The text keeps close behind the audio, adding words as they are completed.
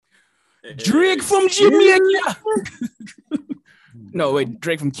Drake from Jamaica. No, wait,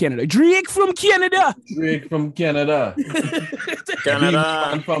 Drake from Canada. Drake from Canada. Drake from Canada.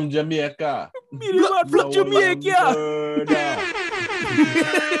 Canada. Man from Jamaica. Man from Jamaica.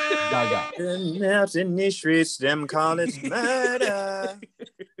 Gaga. Out in the streets, them call it murder.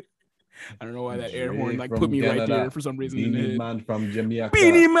 I don't know why that air Drake horn like from put me right Canada. there for some reason. In the Beanie head. Man from Jamaica.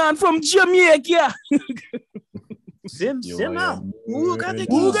 Beanie Man from Jamaica. Sim, You Simma. are Who got the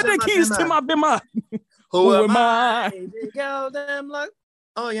Who keys? got the keys to my bimmer? Who am I? They go them like,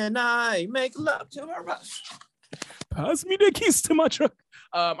 oh yeah, I make love to a rush. Pass me the keys to my truck.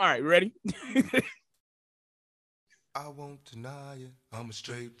 All right, ready? I won't deny it. I'm a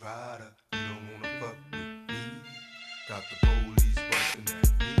straight rider. You don't wanna fuck with me. Got the police busting at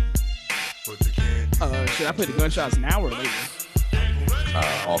me, but they can't. Should I play the gunshots now or later?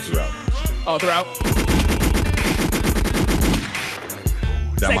 All throughout. All throughout.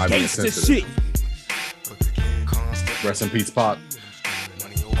 That might be gangster insensitive. shit. Rest in peace, Pop.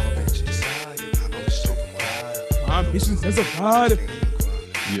 My ambitions as a god.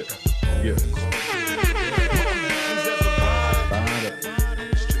 Yeah. Yeah.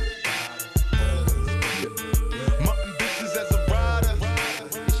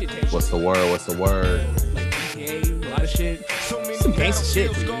 This shit takes What's the word? What's the word? like GTA, a lot of shit. Some gangster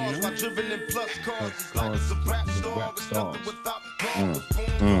shit, dude, you know? Rap songs.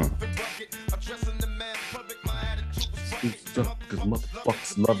 Because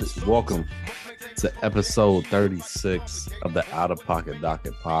motherfuckers love it. Welcome to episode 36 of the Out of Pocket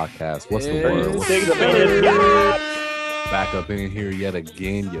Docket podcast. What's the word? What's the word? Back up in here yet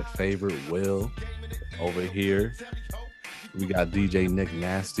again, your favorite Will over here. We got DJ Nick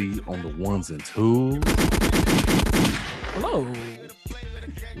Nasty on the ones and twos. Hello.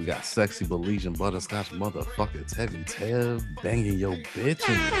 We got sexy Belizean butterscotch motherfucker Tevin Tev banging your bitch.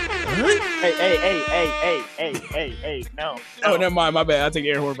 Hey, no. Oh, never mind. My bad. I'll take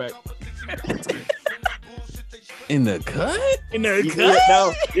the air horn back. In the cut? In the You cut?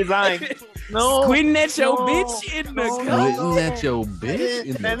 no, he's lying. No. Squinting at your No. bitch in the No. cut? Squinting at your bitch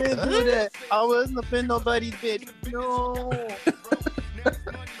in I the didn't do cut? that. I wasn't up in nobody's bitch. No.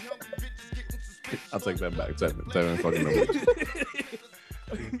 I'll take that back. Tevin fucking no bitch.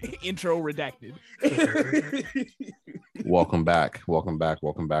 Intro redacted. Welcome back.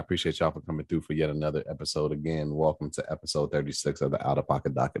 Appreciate y'all for coming through for yet another episode again. Welcome to episode 36 of the Out of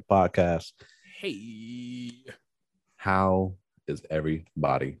Pocket Docket podcast. Hey. How is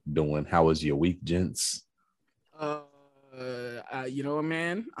everybody doing? How was your week, gents? You know what,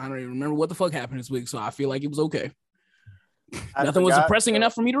 man? I don't even remember what the fuck happened this week, so I feel like it was okay. I Nothing was forgot, depressing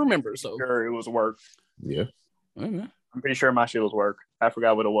enough for me to remember. So, Sure, it was work. Yeah. I'm pretty sure my shit was work. I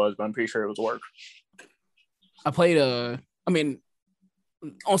forgot what it was, but I'm pretty sure it was work. I played on some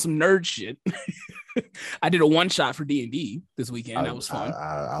nerd shit. I did a one shot for D&D this weekend. That was fun.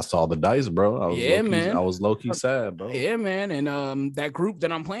 I saw the dice, bro. I was low key sad, bro. Yeah, man. And that group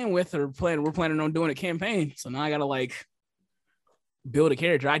that I'm playing with we're planning on doing a campaign. So now I gotta like build a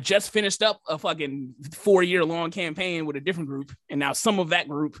character. I just finished up a fucking 4-year-long campaign with a different group, and now some of that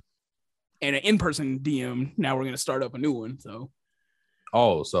group and an in-person DM. Now we're gonna start up a new one. So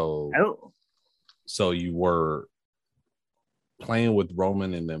So you were playing with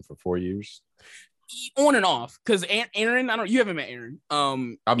Roman and them for 4 years? On and off, because Aaron, you haven't met Aaron.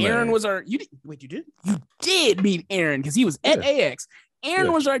 Aaron was our. You did meet Aaron because he was at AX.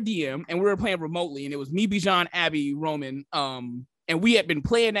 Aaron was our DM, and we were playing remotely, and it was me, Bijan, Abby, Roman. And we had been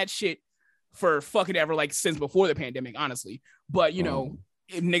playing that shit for fucking ever, like since before the pandemic, honestly. But you know,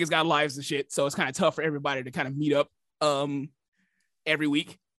 niggas got lives and shit, so it's kind of tough for everybody to kind of meet up every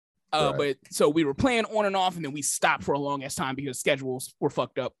week. Right. But so we were playing on and off, and then we stopped for a long ass time because schedules were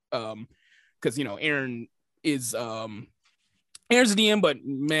fucked up. Because you know, Aaron is Aaron's a DM, but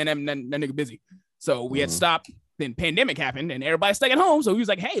man, that nigga busy. So we had stopped. Then pandemic happened, and everybody stuck at home. So he was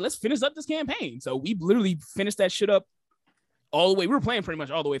like, "Hey, let's finish up this campaign." So we literally finished that shit up all the way. We were playing pretty much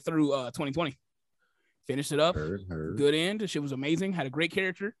all the way through 2020. Finished it up. Heard. Good end. The shit was amazing. Had a great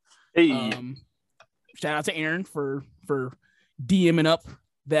character. Hey. Shout out to Aaron for DMing up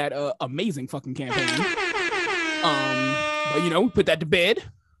that amazing fucking campaign. But you know, put that to bed.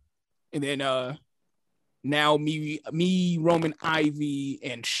 And then now me, Roman, Ivy,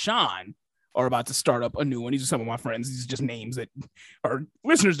 and Sean are about to start up a new one. These are some of my friends. These are just names that our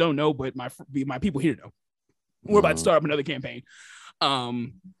listeners don't know, but my people here know. We're about to start up another campaign.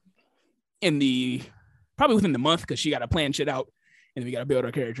 Probably within the month, because she got to plan shit out, and we got to build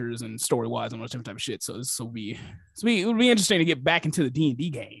our characters and story wise and all different type of shit. So it would be interesting to get back into the D&D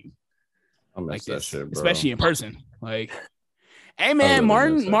game. I miss Like that this, shit, bro. especially in person. Like, Hey man,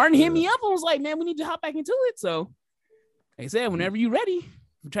 Martin hit me up and was like, man, we need to hop back into it. So they said, whenever you're ready,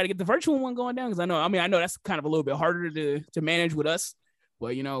 we'll try to get the virtual one going down. Cause I know that's kind of a little bit harder to manage with us,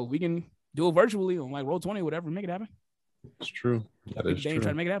 but we can do it virtually on like Roll20, whatever, make it happen. It's true. That is true.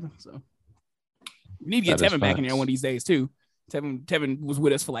 Try to make it happen. So we need to get Tevin back in there one of these days too. Tevin was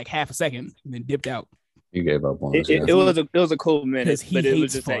with us for like half a second and then dipped out. You gave up on it. It was a cool minute, but it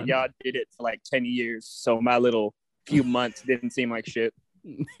was just that y'all did it for like 10 years. So my little few months didn't seem like shit.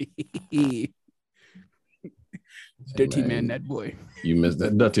 Dirty man, that boy. You missed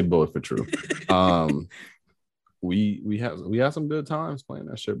that dirty boy for true. We had some good times playing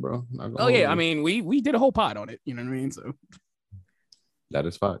that shit, bro. Oh yeah, I mean we did a whole pod on it. You know what I mean? So that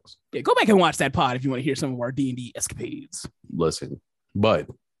is facts. Yeah, go back and watch that pod if you want to hear some of our D&D escapades. Listen, but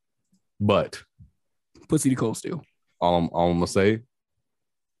pussy the cold still. All I'm gonna say,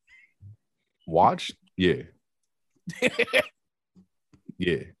 watch, yeah.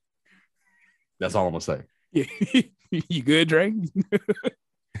 Yeah. That's all I'm gonna say. Yeah. You good, Dre?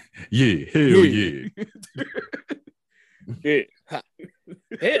 Yeah, hell yeah. Yeah.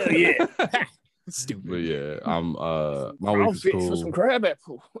 Hell yeah. Stupid. But yeah, I'm my week was cool. Some crab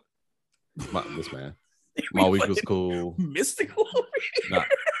apple. This man. My week was cool. Mystical.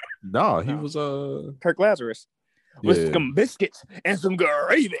 No, he was Kirk Lazarus. With some biscuits and some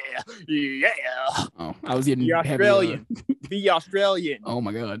gravy. Yeah. Oh, I was getting the Australian. The Australian. Oh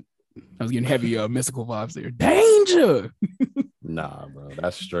my god. I was getting heavy mystical vibes there. Danger. Nah, bro.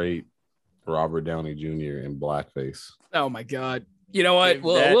 That's straight Robert Downey Jr. in blackface. Oh my god. You know what?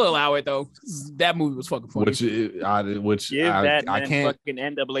 We'll allow it though. That movie was fucking funny. I can't fucking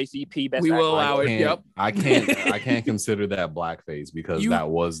NAACP best. We will allow it. Yep. I can't consider that blackface because that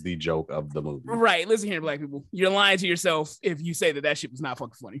was the joke of the movie. Right. Listen here, black people. You're lying to yourself if you say that shit was not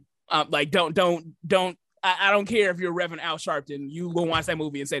fucking funny. Like don't. I don't care if you're Reverend Al Sharpton. You go watch that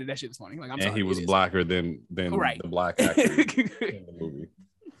movie and say that shit is funny. Like I'm sorry. He was blacker than the black actor in the movie.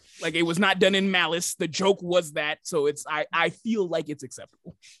 Like it was not done in malice. The joke was that, so I feel like it's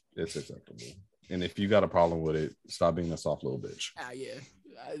acceptable. It's acceptable. And if you got a problem with it, stop being a soft little bitch. Yeah.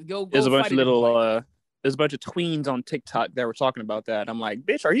 Go. There's a bunch of there's a bunch of tweens on TikTok that were talking about that. I'm like,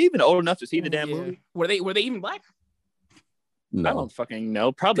 bitch, are you even old enough to see the damn movie? Were they even black? No. I don't fucking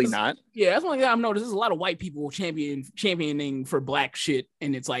know. Probably not. Yeah, that's one thing I've noticed. There's a lot of white people championing for black shit,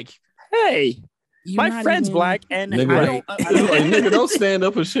 and it's like, hey. My friend's black, and nigga, don't stand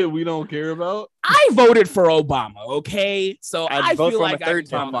up for shit we don't care about. I voted for Obama, okay? So I feel like a third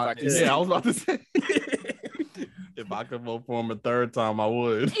time. I was about to say, if I could vote for him a third time, I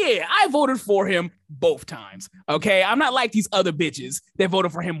would. Yeah, I voted for him both times, okay? I'm not like these other bitches that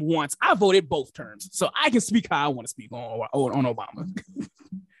voted for him once. I voted both terms, so I can speak how I want to speak on Obama.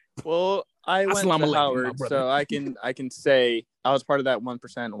 Well, I went to Howard, so I can say I was part of that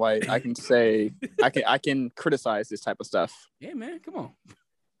 1% white. I can say I can criticize this type of stuff. Yeah, man, come on.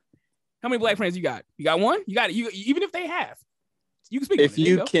 How many black friends you got? You got one? You got it. You even if they have, you can speak. If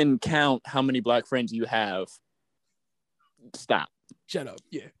you can count how many black friends you have, stop. Shut up.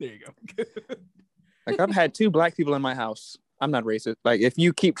 Yeah, there you go. Like I've had 2 black people in my house. I'm not racist. Like if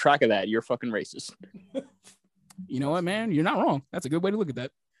you keep track of that, you're fucking racist. You know what, man? You're not wrong. That's a good way to look at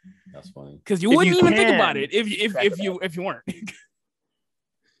that. That's funny. Because you wouldn't even think about it if you weren't.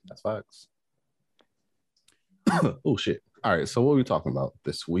 That's facts. Oh shit! All right, so what are we talking about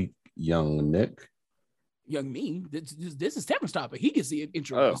this week, young Nick? Young me. This is Tevin's topic. He gets the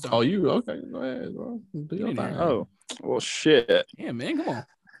intro. Oh, you okay? Go ahead, bro. Do your thing. Oh, well, shit. Yeah, man, come on.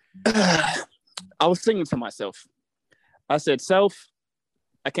 I was thinking to myself. I said, self.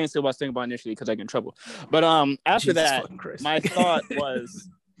 I can't say what I was thinking about initially because I get in trouble. But after that, my thought was,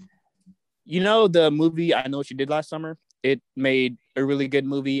 you know, the movie I Know What You Did Last Summer? It made a really good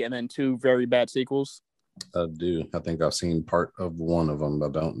movie and then 2 very bad sequels. I do. I think I've seen part of one of them,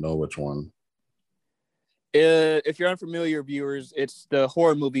 but I don't know which one. If you're unfamiliar, viewers, it's the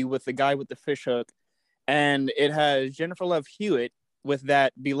horror movie with the guy with the fish hook. And it has Jennifer Love Hewitt with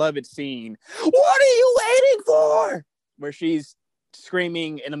that beloved scene. What are you waiting for? Where she's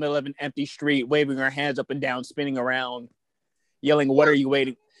screaming in the middle of an empty street, waving her hands up and down, spinning around, yelling, "What are you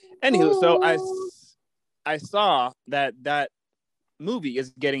waiting?" Anywho, so I saw that movie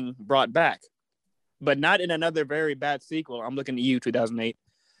is getting brought back, but not in another very bad sequel. I'm looking at you, 2008,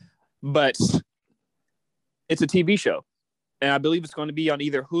 but it's a TV show, and I believe it's going to be on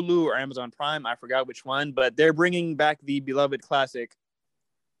either Hulu or Amazon Prime. I forgot which one, but they're bringing back the beloved classic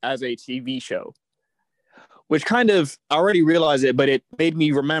as a TV show. Which kind of, I already realized it, but it made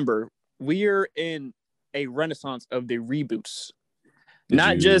me remember we're in a renaissance of the reboots.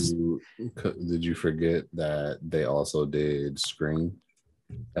 Did you forget that they also did Scream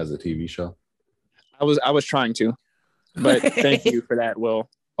as a TV show? I was trying to, but thank you for that, Will.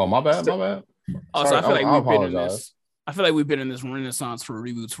 Oh, my bad. Also, I feel like we've been in this renaissance for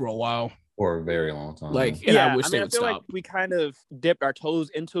reboots for a while. For a very long time. I wish they would feel stop. like we kind of dipped our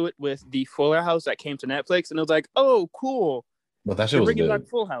toes into it with the Fuller House that came to Netflix, and it was like, oh, cool. But that shit was bringing good. back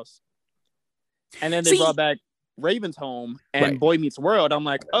Full House. And then they brought back Raven's Home and Boy Meets World. I'm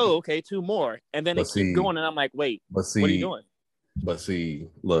like, oh, okay, 2 more. And then they keep going, and I'm like, wait, what are you doing? But see,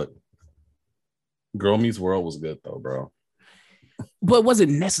 look, Girl Meets World was good though, bro. But it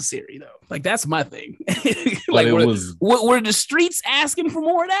wasn't necessary though. Like that's my thing. Were the streets asking for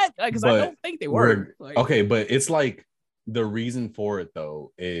more of that? Because I don't think they were. Okay, but it's like the reason for it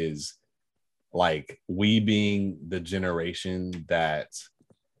though is like we being the generation that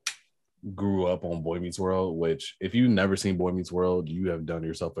grew up on Boy Meets World, which if you've never seen Boy Meets World, you have done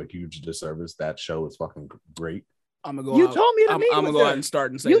yourself a huge disservice. That show is fucking great. I'm gonna go out and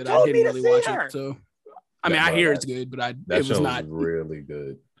start and say that I didn't really watch it. So I mean, I hear it's good, but it was not really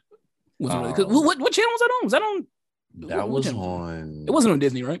good. Wasn't really good. What channel was that on? Was that on? That was on. It wasn't on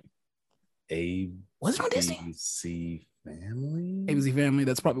Disney, right? Was it on Disney? ABC Family. ABC Family.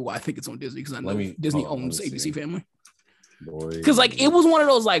 That's probably why I think it's on Disney because I know Disney owns ABC Family. Because like it was one of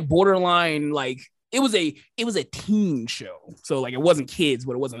those like borderline like it was a teen show, so like it wasn't kids,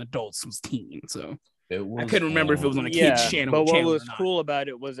 but it wasn't adults. It was teen. So I couldn't remember if it was on a kids channel. But what was cool about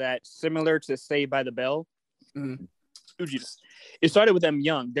it was that similar to Saved by the Bell, it started with them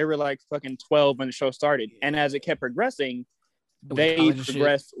young. They were like fucking 12 when the show started, and as it kept progressing, they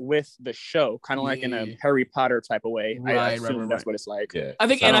progressed with the show, kind of like in a Harry Potter type of way. I assume that's what it's like. Yeah. I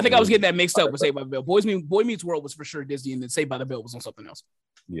think I was getting that mixed up with Saved by the Bell. Boy Meets World was for sure Disney, and then Saved by the Bell was on something else.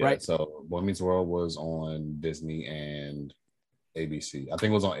 Yeah, right? So Boy Meets World was on Disney and ABC. I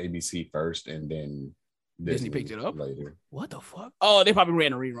think it was on ABC first, and then Disney picked it up later. What the fuck? Oh, they probably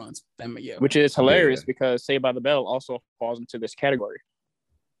ran the reruns. Which is hilarious because Saved by the Bell also falls into this category.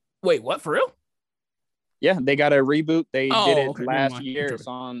 Wait, what? For real? Yeah, they got a reboot. They did it last year. It's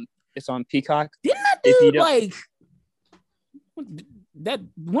on Peacock. Didn't that dude like that?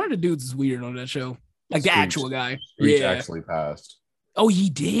 One of the dudes is weird on that show. Like the actual guy. Screech actually passed. Oh,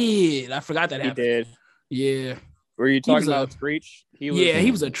 he did. I forgot that happened. He did. Yeah. Were you talking about Screech? He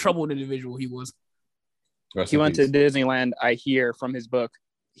was a troubled individual. He was. He went to Disneyland. I hear from his book.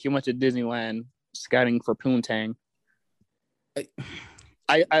 He went to Disneyland scouting for Poontang.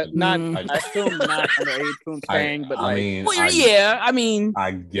 I assume not underage Poontang, but I mean,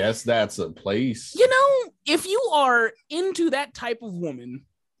 I guess that's a place. You know, if you are into that type of woman,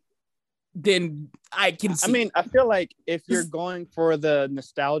 then I can see. I mean, I feel like if you're going for the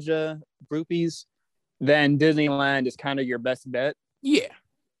nostalgia groupies, then Disneyland is kind of your best bet. Yeah,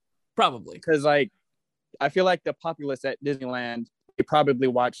 probably. Because like, I feel like the populace at Disneyland, they probably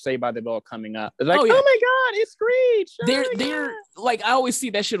watch Saved by the Bell coming up. It's like, oh my god, it's Screech. They're like, I always see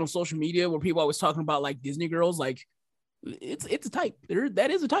that shit on social media where people always talking about like Disney girls. Like, it's a type.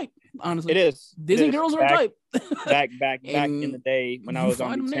 That is a type. Honestly, it is. Disney girls are a type. back in the day when I was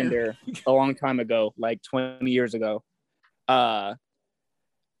on Tinder a long time ago, like 20 years ago. You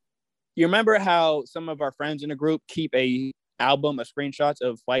remember how some of our friends in the group keep a album of screenshots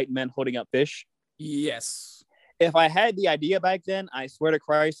of white men holding up fish? Yes. If I had the idea back then, I swear to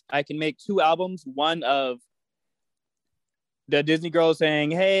Christ, I can make 2 albums. One of the Disney girls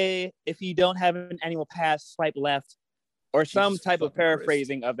saying, "Hey, if you don't have an annual pass, swipe left," or some type of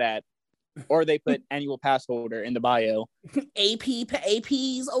paraphrasing of that. Or they put annual pass holder in the bio.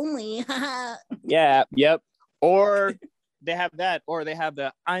 APs only. Yeah. Yep. Or they have that. Or they have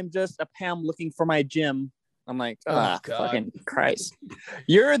the "I'm just a Pam looking for my gym." I'm like, fucking Christ.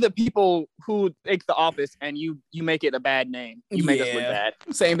 You're the people who take The Office and you make it a bad name. You make us look bad.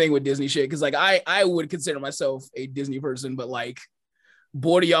 Same thing with Disney shit. Because like I would consider myself a Disney person, but like,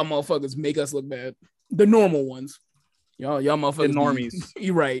 boy, do y'all motherfuckers make us look bad. The normal ones. Y'all motherfuckers. The normies.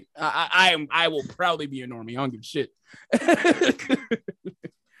 You're right. I will proudly be a normie. I don't give a shit.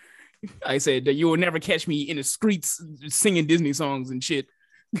 I said that you will never catch me in the streets singing Disney songs and shit.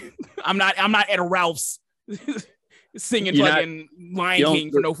 I'm not at a Ralph's singing fucking Lion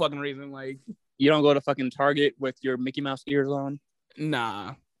King for no fucking reason. Like, you don't go to fucking Target with your Mickey Mouse ears on?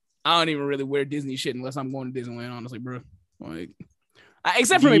 Nah, I don't even really wear Disney shit unless I'm going to Disneyland, honestly, bro. Like,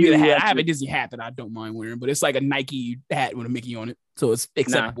 except for maybe the hat. I have a Disney hat that I don't mind wearing, but it's like a Nike hat with a Mickey on it, so it's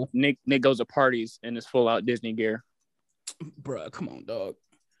acceptable. Nick goes to parties in his full out Disney gear. Bruh, come on, dog.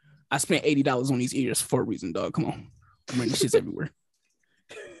 I spent $80 on these ears for a reason, dog. Come on, I'm wearing these shits everywhere.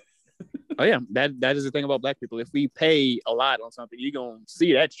 Oh yeah, that is the thing about black people. If we pay a lot on something, you're gonna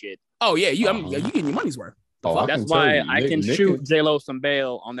see that shit. Oh yeah, you getting your money's worth. That's why I can shoot J-Lo some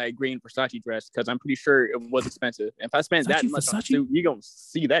bail on that green Versace dress because I'm pretty sure it was expensive. If I spent that much on a suit, you're gonna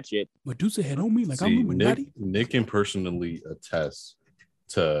see that shit. Medusa head on me like I'm Illuminati. Nick can personally attest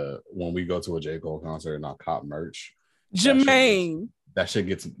to when we go to a J. Cole concert and not cop merch. Jermaine. That shit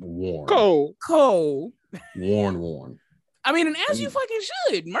gets worn. Cold. Worn. I mean, and as you fucking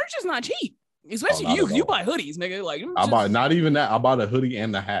should. Merch is not cheap. Especially you buy hoodies, nigga. Like I bought not even that. I bought a hoodie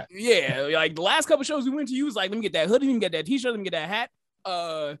and a hat. Yeah, like the last couple shows we went to, you was like, let me get that hoodie, let me get that t-shirt, let me get that hat.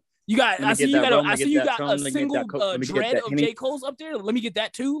 I see you got a single dread of J. Cole's up there. Let me get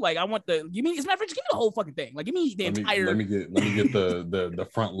that too. Like I want the. You mean it's my friend? Give me the whole fucking thing. Like give me the entire. Let me get the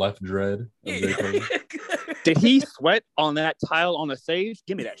front left dread. Did he sweat on that tile on the stage?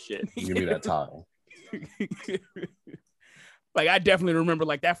 Give me that shit. Give me that tile. Like I definitely remember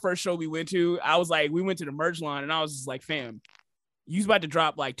like that first show we went to. I was like, we went to the merch line and I was just like, fam, you's about to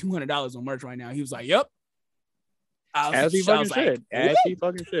drop like $200 on merch right now. He was like, yep. As he fucking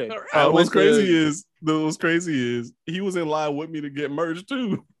should. What's crazy is he was in line with me to get merch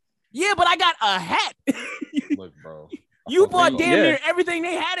too. Yeah, but I got a hat. Look, bro. You bought damn near everything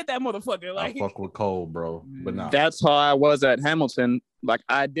they had at that motherfucker. Like I fuck with Cole, bro. But nah. That's how I was at Hamilton. Like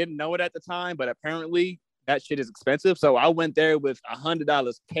I didn't know it at the time, but apparently that shit is expensive. So I went there with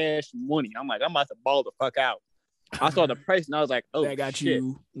 $100 cash money. I'm like, I'm about to ball the fuck out. I saw the price and I was like, oh, I got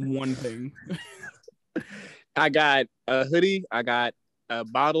you one thing. I got a hoodie, I got a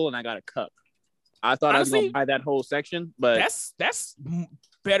bottle, and I got a cup. I thought honestly, I was gonna buy that whole section, but that's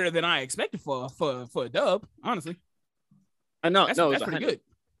better than I expected for a dub. Honestly, I know that's pretty good.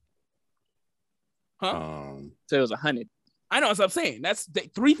 Huh? So it was 100. I know. That's what I'm saying. That's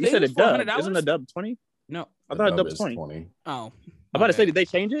three things. You said a dub. Isn't a dub 20? No, I thought a dub was 20. Oh, I'm about to say, did they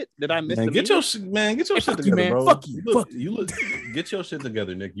change it? Did I miss it? Get your shit together, man. bro. Fuck you. Get your shit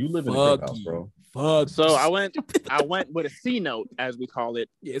together, Nick. You live in a crib house, bro. So I went with a C note, as we call it.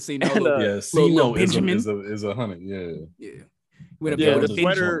 Yeah, C note. C note is 100. Yeah. The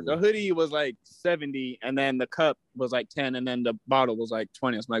sweater, the hoodie was like 70, and then the cup was like 10, and then the bottle was like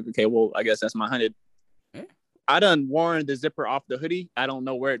 20. It's like, okay, well, I guess that's my 100. I done worn the zipper off the hoodie. I don't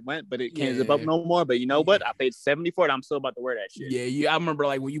know where it went, but it can't zip up no more. But you know what? I paid $70 for it. I'm still about to wear that shit. Yeah. I remember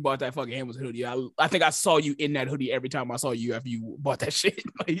like when you bought that fucking Hamilton hoodie. I think I saw you in that hoodie every time I saw you after you bought that shit.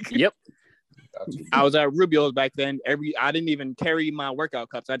 Yep. I was at Rubio's back then. I didn't even carry my workout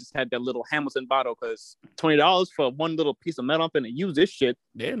cups. I just had that little Hamilton bottle because $20 for one little piece of metal. I'm finna use this shit.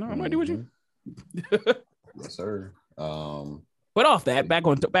 Yeah, no, I might do with you. Yes, sir. But off that, back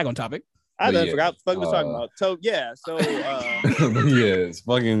on topic. I done forgot what the fuck we was talking about. So yeah, it's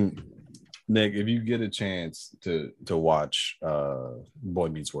fucking Nick. If you get a chance to watch Boy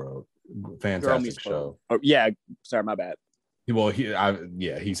Meets World, fantastic show. Oh, yeah, sorry, my bad. Well,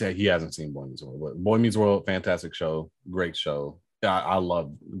 he said he hasn't seen Boy Meets World, but Boy Meets World, fantastic show, great show. I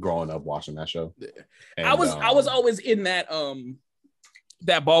love growing up watching that show. And, I was always in that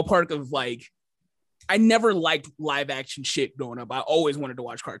that ballpark of like, I never liked live action shit growing up. I always wanted to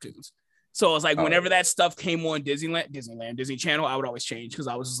watch cartoons. So it's like whenever that stuff came on Disney Channel, I would always change because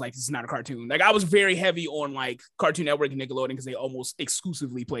I was just like, this is not a cartoon. Like I was very heavy on like Cartoon Network and Nickelodeon because they almost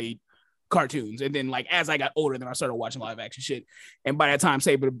exclusively played cartoons. And then like as I got older, then I started watching live action shit. And by that time,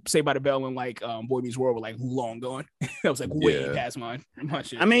 Saved by the Bell and like Boy Meets World were like long gone. I was like way past my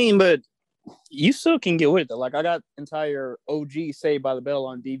shit. I mean, but you still can get with it. Like I got entire OG Saved by the Bell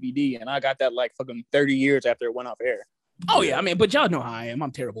on DVD, and I got that like fucking 30 years after it went off air. Oh yeah, I mean, but y'all know how I am.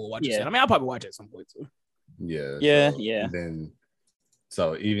 I'm terrible at watching shit. I mean, I'll probably watch it at some point too. Yeah. Then,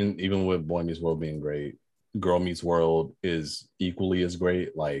 so even with Boy Meets World being great, Girl Meets World is equally as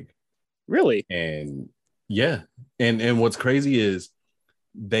great. Like, really? And yeah, and what's crazy is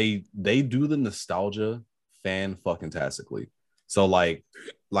they do the nostalgia fan fucking tastically. So like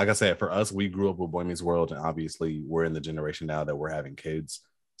I said, for us, we grew up with Boy Meets World, and obviously we're in the generation now that we're having kids,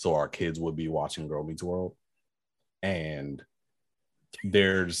 so our kids would be watching Girl Meets World. And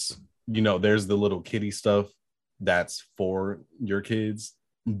there's the little kiddie stuff that's for your kids.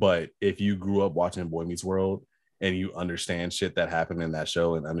 But if you grew up watching Boy Meets World and you understand shit that happened in that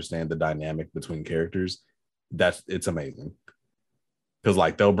show and understand the dynamic between characters, it's amazing. Because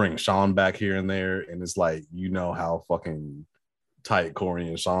like they'll bring Sean back here and there, and it's like, you know how fucking tight Corey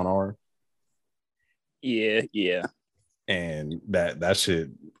and Sean are. Yeah. And that shit,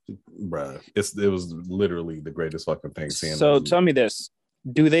 bruh, it was literally the greatest fucking thing. So tell me this: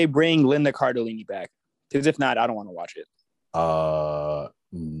 do they bring Linda Cardellini back? Because if not, I don't want to watch it.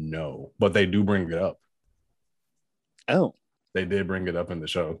 No, but they do bring it up. Oh, they did bring it up in the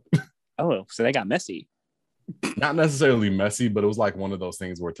show. Oh, so they got messy. Not necessarily messy, but it was like one of those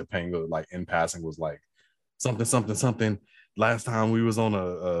things where Topanga, like in passing, was like something. Last time we was on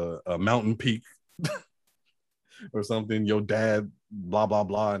a mountain peak or something. Your dad, blah blah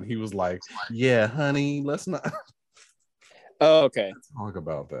blah, and he was like, "Yeah, honey, let's not." Oh, okay. Talk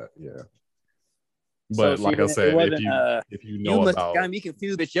about that, yeah. But so, like I said, if you know you must about, got me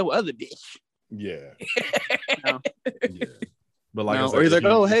confused with your other bitch. Yeah. No. Yeah. But like, no, I said, or he's like,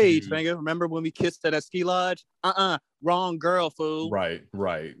 "Oh, hey, Topanga, remember when we kissed at a ski lodge? Wrong girl, fool." Right.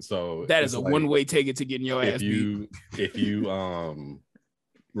 So that is a like, one-way ticket to getting your ass beat. If you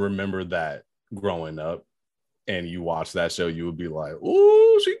remember that growing up and you watch that show, you would be like,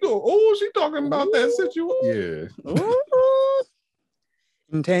 she talking about that situation. Yeah.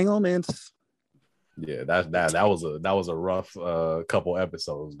 Entanglements. Yeah, that was a rough couple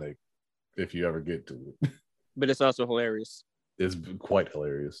episodes, Nick, if you ever get to it. But it's also hilarious. It's quite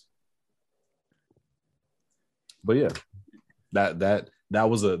hilarious. But yeah, that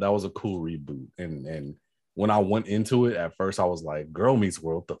was a cool reboot. And when I went into it at first, I was like, Girl Meets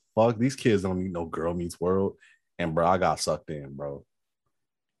World, the fuck? These kids don't need no Girl Meets World. And bro, I got sucked in, bro.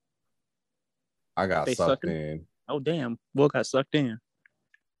 I got sucked in. Oh damn, Will got sucked in.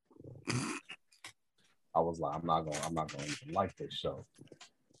 I was like, I'm not gonna even like this show.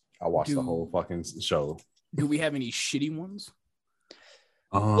 I watched the whole fucking show. Do we have any shitty ones?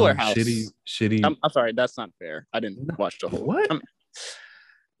 Fuller House. Shitty. I'm sorry, that's not fair. I didn't watch the whole. What?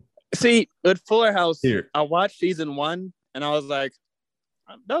 See, with Fuller House, I watched season 1 and I was like,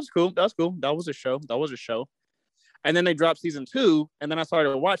 that was cool. That was a show. And then they dropped season 2, and then I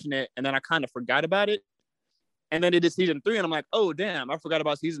started watching it, and then I kind of forgot about it. And then it did season 3, and I'm like, oh damn, I forgot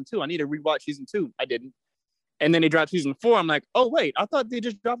about season 2. I need to rewatch season 2. I didn't. And then they dropped season 4. I'm like, oh wait, I thought they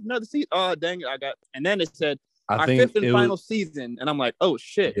just dropped another season. Oh dang it, and then it said our 5th and final season, and I'm like, oh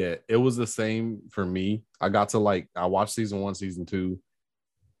shit. Yeah, it was the same for me. I watched season 1, season 2,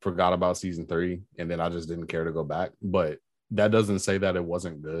 forgot about season 3, and then I just didn't care to go back. But that doesn't say that it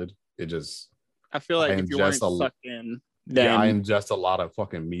wasn't good. It just, I feel like if you weren't sucked in, then I ingest a lot of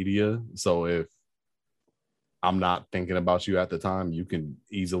fucking media. So if I'm not thinking about you at the time, you can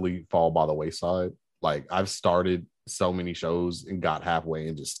easily fall by the wayside. Like, I've started so many shows and got halfway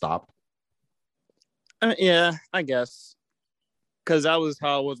and just stopped. Yeah, I guess. Because that was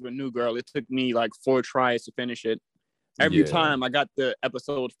how I was with New Girl. It took me like 4 tries to finish it. Every time I got to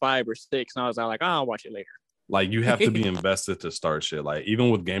episode 5 or 6, and I was like, I'll watch it later. Like, you have to be invested to start shit. Like, even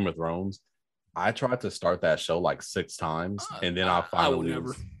with Game of Thrones, I tried to start that show like 6 times, and then I finally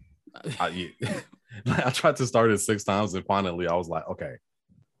I tried to start it 6 times, and finally I was like, okay,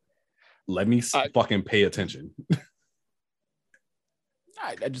 let me fucking pay attention.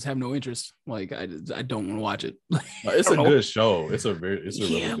 I just have no interest. Like, I don't want to watch it. It's a good show. It's a really good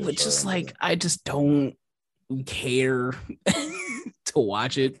show. But just like, I just don't care to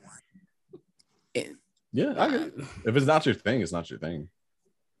watch it. Yeah, I get it. If it's not your thing, it's not your thing.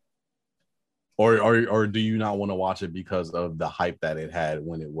 Or do you not want to watch it because of the hype that it had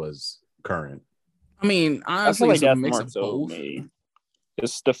when it was current? I mean, honestly, I feel like that's more so me.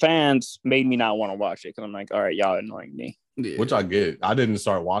 It's the fans made me not want to watch it because I'm like, all right, y'all annoying me. Yeah. Which I get. I didn't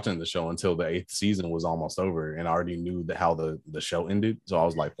start watching the show until the 8th season was almost over, and I already knew how the show ended. So I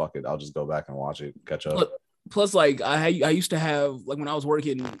was like, fuck it, I'll just go back and watch it, catch up. Plus, like, I used to have, like, when I was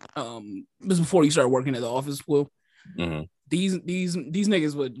working, this is before you started working at the office, Will. Mm-hmm. These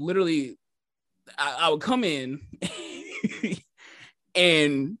niggas would literally, I would come in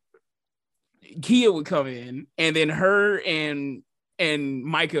and Kia would come in, and then her and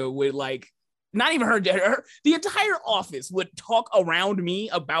Micah would, like, not even her, the entire office would talk around me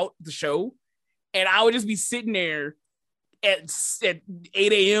about the show, and I would just be sitting there at 8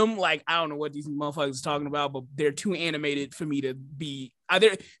 a.m. like, I don't know what these motherfuckers are talking about, but they're too animated for me to be.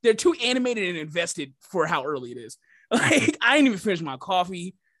 They're too animated and invested for how early it is. Like, I didn't even finish my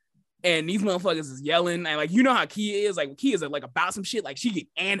coffee, and these motherfuckers is yelling, and, like, you know how Kia is. Like, Kia's like about some shit, like, she get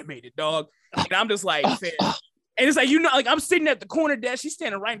animated, dog. And I'm just like, fam. And it's like, you know, like, I'm sitting at the corner desk, she's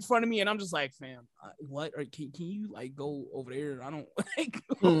standing right in front of me, and I'm just like, fam, what? Or can you, like, go over there? I don't like,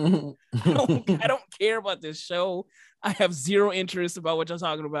 I don't care about this show. I have zero interest about what you're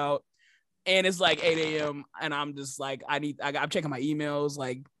talking about. And it's like 8 a.m. and I'm just like, I'm checking my emails,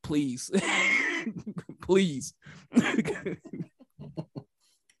 like, please, please.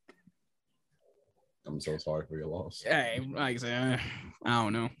 I'm so sorry for your loss. Hey, like I said, I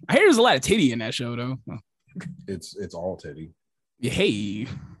don't know. I hear there's a lot of titty in that show, though. It's all titty. Hey,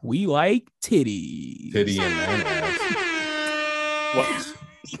 we like titty. Titty and man ass. What?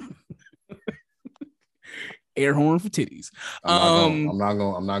 Air horn for titties. I'm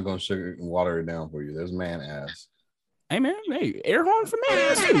not gonna sugar and water it down for you. There's man ass. Hey man, hey, air horn for man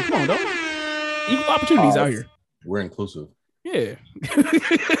ass too. Come on, dog. Equal opportunities out here. We're inclusive. Yeah.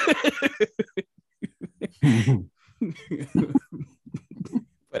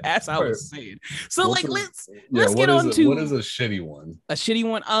 But as I was saying, so let's get on to what is a shitty one. A shitty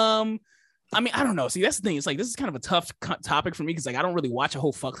one. I mean, I don't know. See, that's the thing. It's like this is kind of a tough topic for me because like I don't really watch a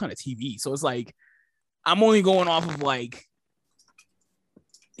whole fuck ton of TV, so it's like I'm only going off of like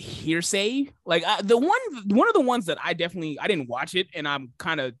hearsay. Like one of the ones that I didn't watch it, and I'm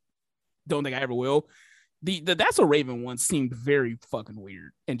kind of don't think I ever will. The That's a Raven one seemed very fucking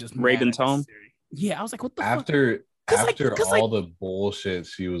weird and just Raven's Home. Yeah, I was like, what the fuck? After all the bullshit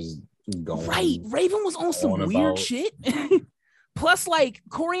she was going, right? Raven was on some weird shit. Plus, like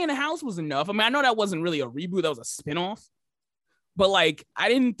Cory in the House was enough. I mean, I know that wasn't really a reboot; that was a spinoff. But like, I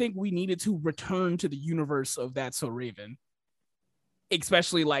didn't think we needed to return to the universe of That's So Raven,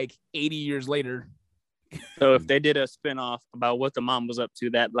 especially like 80 years later. So if they did a spinoff about what the mom was up to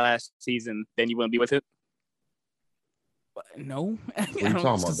that last season, then you wouldn't be with it? No. What are you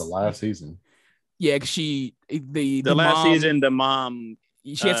talking about? The last season? Yeah, because the last mom, season, the mom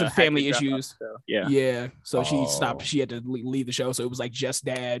she had some family issues. Yeah. So she stopped. She had to leave the show. So it was like just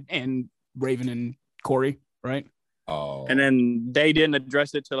Dad and Raven and Cory, right? Oh. And then they didn't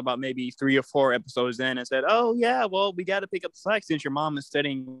address it till about maybe 3 or 4 episodes in, and said, "Oh yeah, well we got to pick up the slack since your mom is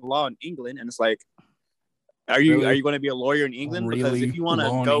studying law in England." And it's like, are you going to be a lawyer in England? Really? Because if you want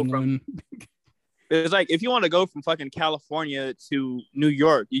to go from it's like if you want to go from fucking California to New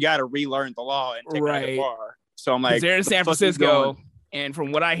York, you got to relearn the law and take another bar. So I'm like, they're in San Francisco, and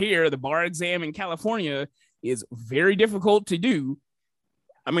from what I hear, the bar exam in California is very difficult to do.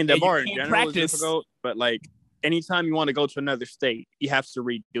 I mean, the bar in general is difficult, but like anytime you want to go to another state, you have to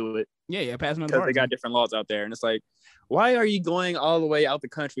redo it. Yeah, pass another because they got different laws out there, and it's like, why are you going all the way out the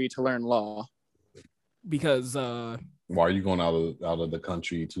country to learn law? Because why are you going out of the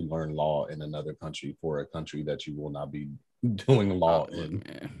country to learn law in another country for a country that you will not be doing law in?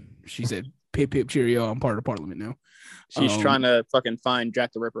 Man. She said, "Pip pip cheerio, I'm part of Parliament now." She's trying to fucking find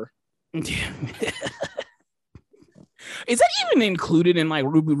Jack the Ripper. Yeah. Is that even included in like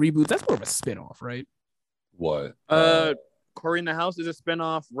reboots? That's more of a spinoff, right? What? Cory in the House is a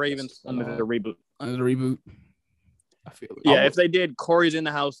spinoff. Raven's is a reboot. Another reboot. I feel it. Yeah, if they did Cory's in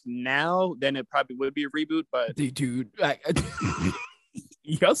the House now, then it probably would be a reboot. But dude,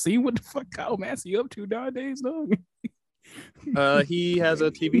 y'all see what the fuck Kyle Massey up to nowadays, though? He has a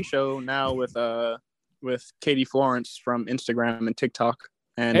TV show now with Katie Florence from Instagram and TikTok.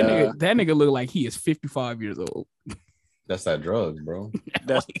 And that nigga look like he is 55 years old. That's that drugs, bro.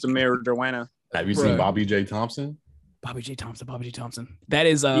 That's Samir Joanna. Have you seen Bobby J. Thompson? Bobby J. Thompson. That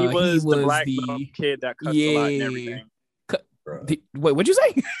is he was the black kid that cussed a lot and everything. Wait, what'd you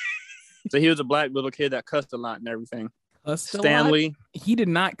say? So he was a black little kid that cussed a lot and everything. Stanley. He did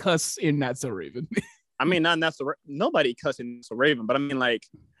not cuss in That's So Raven. I mean, nobody cussed in That's So Raven, but I mean like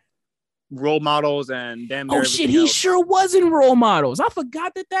Role Models and damn. Oh shit, he sure was in Role Models. I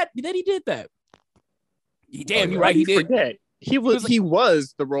forgot that he did that. Damn, you're right. He did. Forget. He was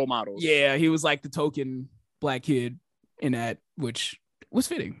the Role Models. Yeah, he was like the token black kid in that, which was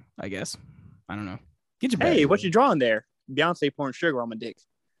fitting, I guess. I don't know. Get your bag. Hey, what you drawing there? Beyonce pouring sugar on my dick.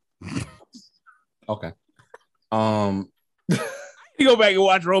 Okay. You go back and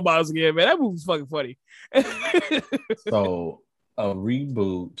watch Role Models again, man. That movie's fucking funny. So a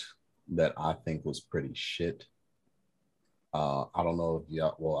reboot that I think was pretty shit. I don't know if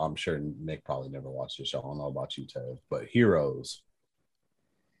y'all. Well, I'm sure Nick probably never watched the show. I don't know about you, Ted, but Heroes.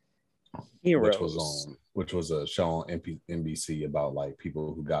 Which was a show on NBC about like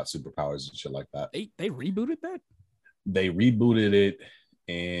people who got superpowers and shit like that. They rebooted that? They rebooted it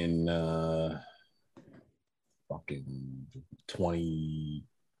in fucking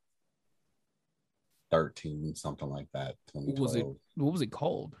 2013, something like that. 2012. What was it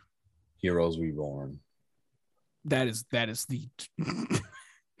called? Heroes Reborn. That is the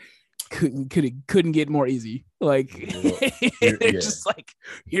couldn't get more easy. Like it's just like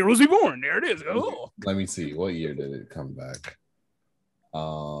Heroes Reborn. There it is. Oh, let me see. What year did it come back?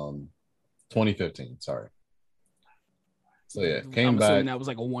 2015. Sorry. So yeah, came back. That was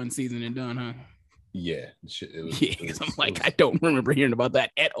like a one season and done, huh? Yeah, it was. Yeah, because I'm like, I don't remember hearing about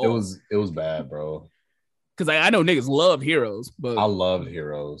that at all. It was bad, bro. Because I know niggas love Heroes, but I loved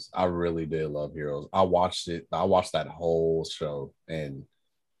Heroes. I really did love Heroes. I watched it. I watched that whole show, and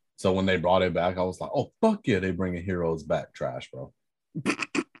so when they brought it back, I was like, "Oh fuck yeah, they bringing Heroes back." Trash, bro.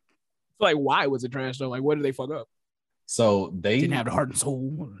 Like, why was it trash though? Like, what did they fuck up? So they didn't have the heart and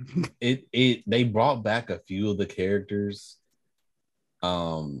soul. They brought back a few of the characters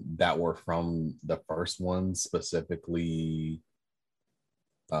that were from the first one, specifically.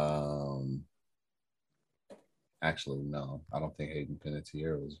 Actually, no, I don't think Hayden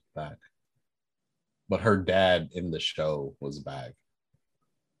Panettiere was back, but her dad in the show was back,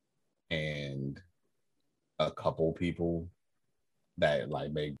 and a couple people that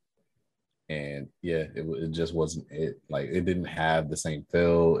like made, and yeah, it just wasn't it. Like it didn't have the same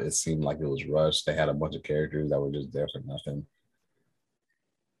feel. It seemed like it was rushed. They had a bunch of characters that were just there for nothing.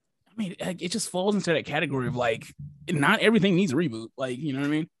 I mean, it just falls into that category of like, not everything needs a reboot. Like, you know what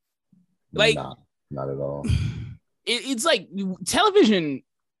I mean? Like, not at all. It's like television.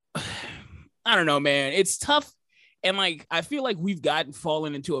 I don't know, man. It's tough. And like, I feel like we've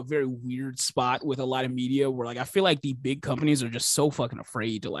fallen into a very weird spot with a lot of media where like, I feel like the big companies are just so fucking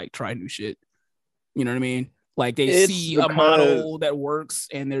afraid to like try new shit. You know what I mean? Like they see a model that works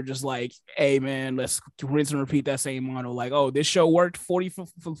and they're just like, hey man, let's rinse and repeat that same model. Like, oh, this show worked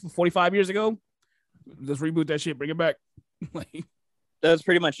 45 years ago. Let's reboot that shit. Bring it back. Like, that's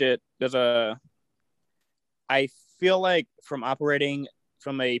pretty much it. I feel like from operating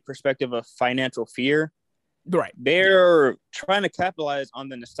from a perspective of financial fear, right? They're trying to capitalize on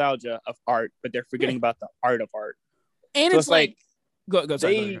the nostalgia of art, but they're forgetting about the art of art. And so it's like go.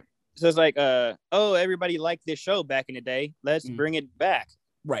 So it's like, oh, everybody liked this show back in the day. Let's bring it back.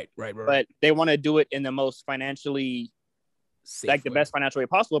 Right. But they want to do it in the most financially, safe like way. The best financial way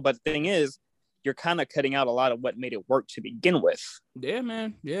possible. But the thing is, you're kind of cutting out a lot of what made it work to begin with. Yeah,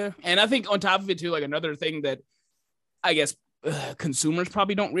 man. Yeah. And I think on top of it too, like another thing that I guess consumers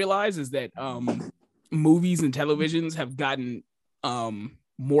probably don't realize is that movies and televisions have gotten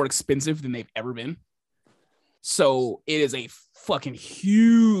more expensive than they've ever been. So it is a fucking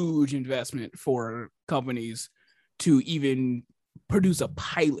huge investment for companies to even produce a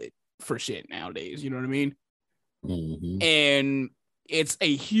pilot for shit nowadays. You know what I mean? Mm-hmm. And it's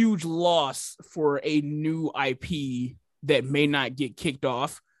a huge loss for a new IP that may not get kicked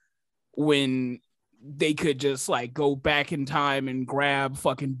off when they could just like go back in time and grab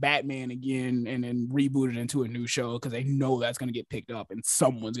fucking Batman again and then reboot it into a new show because they know that's going to get picked up and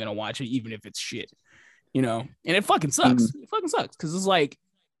someone's going to watch it, even if it's shit. You know, and it fucking sucks. It fucking sucks because it's like,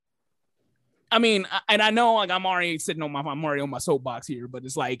 I mean, and I know like I'm already on my soapbox here, but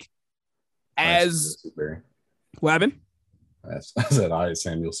it's like, as what happened? I said, all right,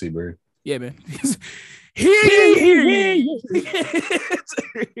 Samuel Seabury. Yeah, man. Hear.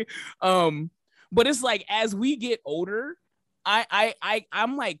 But it's like as we get older,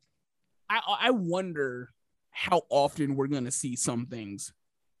 I'm like, I wonder how often we're gonna see some things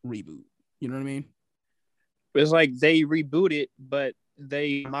reboot. You know what I mean? It's like they reboot it, but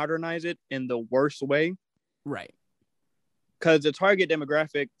they modernize it in the worst way. Right. Because the target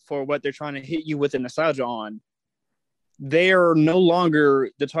demographic for what they're trying to hit you with the nostalgia on, they are no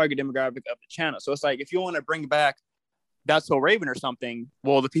longer the target demographic of the channel. So it's like, if you want to bring back That's So Raven or something,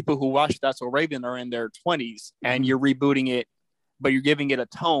 well, the people who watch That's So Raven are in their 20s and you're rebooting it, but you're giving it a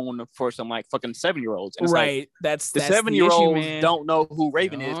tone for some like fucking 7-year-olds. And right. Like, that's the 7-year-olds don't know who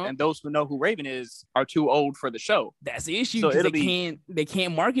Raven is, and those who know who Raven is are too old for the show. That's the issue. So they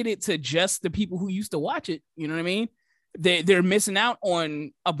can't market it to just the people who used to watch it. You know what I mean? They're missing out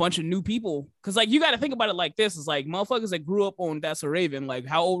on a bunch of new people. Cause like you got to think about it like this. It's like motherfuckers that grew up on That's So Raven. Like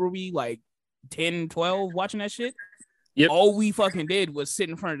how old were we? Like 10, 12 watching that shit? Yep. All we fucking did was sit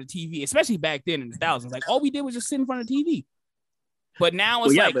in front of the TV, especially back then in the thousands. Like all we did was just sit in front of the TV. But now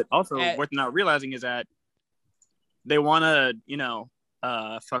it's but also what they're not realizing is that they want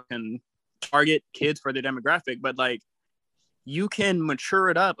to, fucking target kids for their demographic, but like you can mature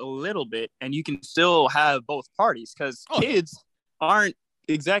it up a little bit and you can still have both parties because kids aren't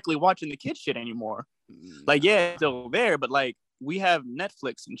exactly watching the kid shit anymore. Like, yeah, it's still there, but like we have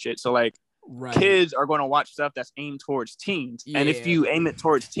Netflix and shit. So like kids are going to watch stuff that's aimed towards teens. Yeah. And if you aim it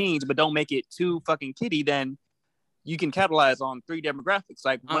towards teens, but don't make it too fucking kiddie, then you can capitalize on 3 demographics.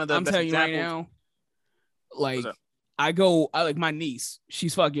 Like one of the best examples. Right now, like I like my niece.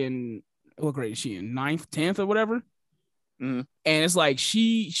 She's fucking, what grade is she in? 9th, 10th, or whatever. Mm-hmm. And it's like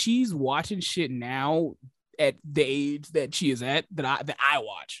she's watching shit now at the age that she is at that I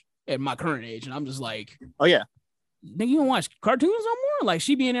watch at my current age, and I'm just like, oh yeah, nigga, you don't watch cartoons no more? Like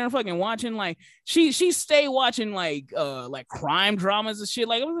she be in there fucking watching like she stay watching like crime dramas and shit.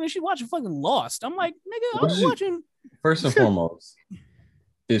 Like she watching fucking Lost. I'm like, nigga, I'm watching. First and foremost,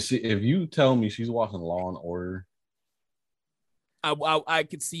 if you tell me she's watching Law and Order, I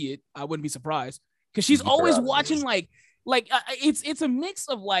could see it. I wouldn't be surprised because she's always watching like it's a mix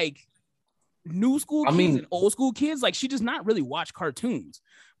of like new school kids and old school kids, like she does not really watch cartoons,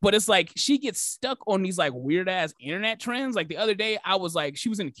 but it's like she gets stuck on these like weird ass internet trends. Like the other day, I was like, she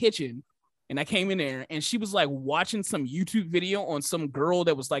was in the kitchen and I came in there and she was like watching some YouTube video on some girl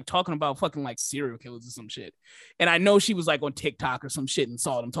that was like talking about fucking like serial killers or some shit. And I know she was like on TikTok or some shit and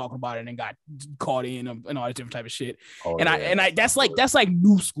saw them talking about it and got caught in and all that different type of shit. I that's like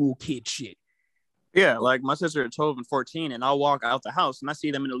new school kid shit. Yeah, like my sister at 12 and 14, and I'll walk out the house and I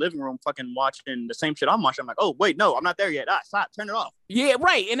see them in the living room fucking watching the same shit I'm watching. I'm like, oh, wait, no, I'm not there yet. Stop, turn it off. Yeah,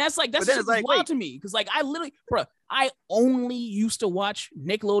 right. And that's like wild to me. Because like I literally, bro, I only used to watch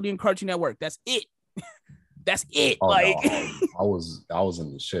Nickelodeon Cartoon Network. That's it. That's it. Oh, like no. I was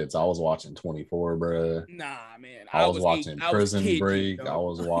in the shits. I was watching 24, bro. Nah, man. I was watching Prison Break. I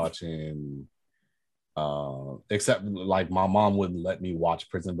was watching except like my mom wouldn't let me watch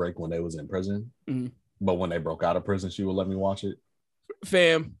Prison Break when they was in prison, but when they broke out of prison she would let me watch it.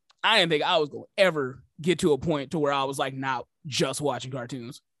 Fam, I didn't think I was gonna ever get to a point to where I was like not just watching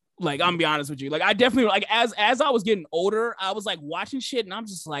cartoons. Like I'm gonna be honest with you, like I definitely like as I was getting older I was like watching shit and I'm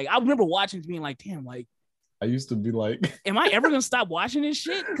just like I remember watching being like, damn, like I used to be like, am I ever gonna stop watching this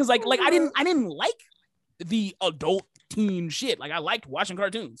shit? Because like I didn't like the adult teen shit. Like I liked watching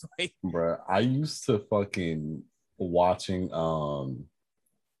cartoons. Like, bro, I used to fucking watching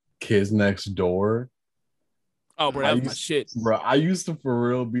Kids Next Door. Oh, bro, that was my shit. Bro, I used to for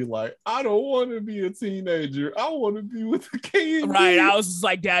real be like, I don't want to be a teenager. I want to be with the kids. Right. I was just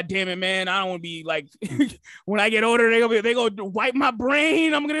like, God damn it, man. I don't want to be like, when I get older, they gonna wipe my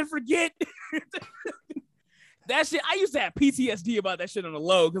brain. I'm gonna forget. That shit, I used to have PTSD about that shit on the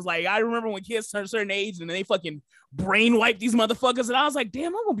low because, like, I remember when kids turn a certain age and then they fucking brain wipe these motherfuckers, and I was like,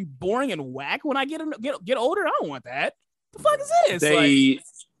 damn, I'm gonna be boring and whack when I get older. I don't want that. The fuck is this?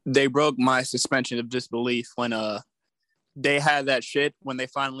 They broke my suspension of disbelief when they had that shit when they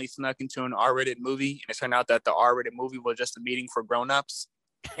finally snuck into an R-rated movie, and it turned out that the R-rated movie was just a meeting for grown-ups.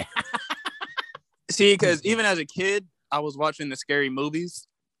 See, because even as a kid, I was watching the scary movies.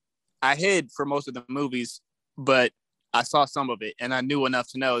 I hid for most of the movies, but I saw some of it, and I knew enough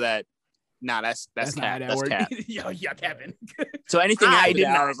to know that, nah, that's cap. That's cap. Yo, capping. So anything I did,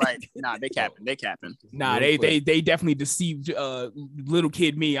 I was like, nah, they capping. Nah, they definitely deceived little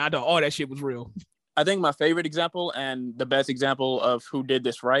kid me. I thought all that shit was real. I think my favorite example and the best example of who did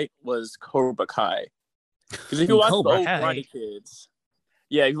this right was Cobra Kai. Because if you watch the old Karate Kids,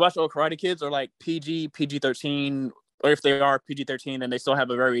 if you watch old Karate Kids, or like PG-13, or if they are PG-13, then they still have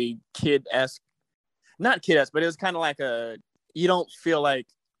a very kid-esque, not kid-esque, but it was kind of like you don't feel like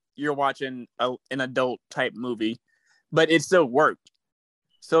you're watching an adult type movie, but it still worked.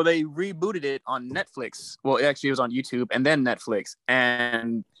 So they rebooted it on Netflix. Well, actually it was on YouTube and then Netflix.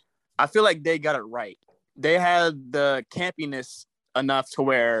 And I feel like they got it right. They had the campiness enough to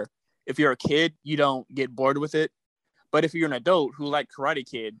where if you're a kid, you don't get bored with it. But if you're an adult who like Karate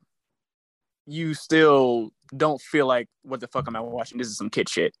Kid, you still don't feel like, what the fuck am I watching? This is some kid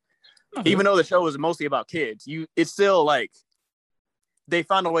shit. Mm-hmm. Even though the show is mostly about kids, it's still like they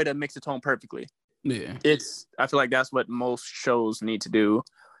found a way to mix the tone perfectly. Yeah. I feel like that's what most shows need to do.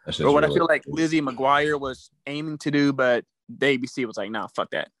 Or what I feel like Lizzie McGuire was aiming to do, but the ABC was like, nah,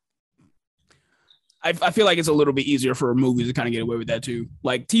 fuck that. I feel like it's a little bit easier for movies to kind of get away with that too.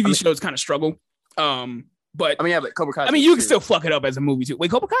 Like TV shows kind of struggle. But but Cobra Kai. You can still fuck it up as a movie too. Wait,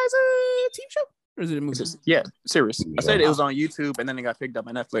 Cobra Kai is a TV show? Or is it a movie? Serious. I said it was on YouTube and then it got picked up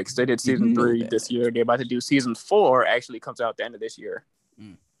by Netflix. They did season 3 this year. They're about to do season 4. Actually comes out at the end of this year.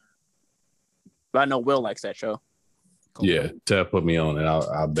 But I know Will likes that show. Yeah, Ted put me on it.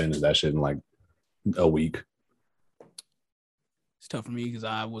 I've binged that shit in like a week. It's tough for me because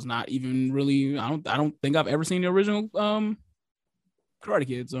I was not even really. I don't think I've ever seen the original Karate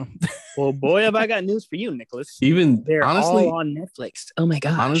Kid. So, well, boy, have I got news for you, Nicholas. They're honestly all on Netflix. Oh my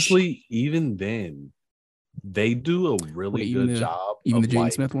gosh. Honestly, even then, they do a really good job. Even the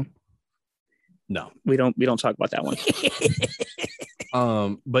Jaden Smith one. No, we don't talk about that one.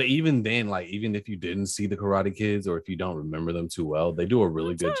 But even then, like, even if you didn't see the Karate Kids or if you don't remember them too well, they do a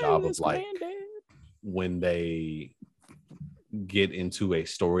really good job of like when they get into a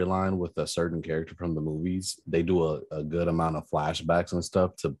storyline with a certain character from the movies, they do a good amount of flashbacks and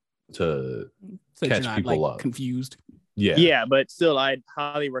stuff to catch not, people like, up. Confused. Yeah, but still, I'd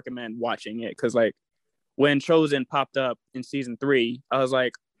highly recommend watching it because, like, when Chosen popped up in season 3, I was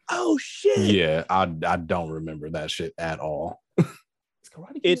like, oh shit. Yeah, I don't remember that shit at all.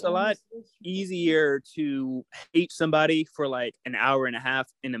 It's a lot easier to hate somebody for like an hour and a half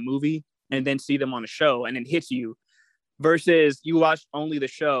in a movie and then see them on a show and it hits you versus you watch only the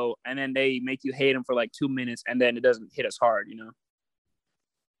show and then they make you hate them for like 2 minutes and then it doesn't hit as hard, you know?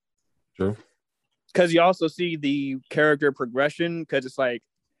 True. because you also see the character progression. Because it's like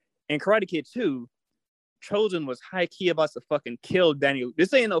in Karate Kid 2, Chozen was high key about to fucking kill Daniel.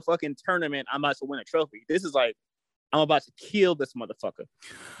 This ain't no fucking tournament. I'm about to win a trophy. This is like, I'm about to kill this motherfucker.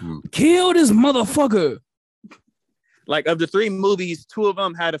 Kill this motherfucker. Like, of the 3 movies, 2 of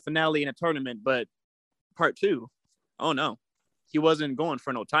them had a finale in a tournament, but part 2, oh no, he wasn't going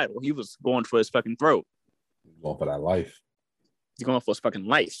for no title. He was going for his fucking throat. Going for that life. He's going for his fucking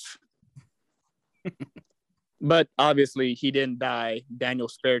life. But obviously, he didn't die. Daniel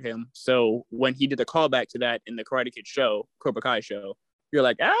spared him. So when he did the callback to that in the Karate Kid show, Cobra Kai show, you're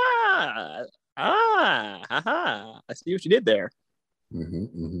like, haha, I see what you did there.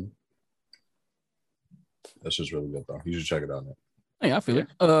 That's just really good, though. You should check it out, man. Hey, I feel it.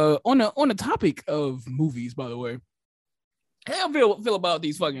 On the topic of movies, by the way, how do you feel about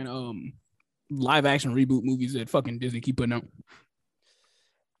these fucking live action reboot movies that fucking Disney keep putting out?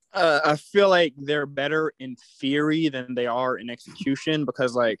 I feel like they're better in theory than they are in execution,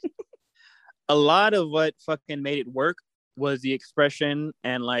 because like a lot of what fucking made it work was the expression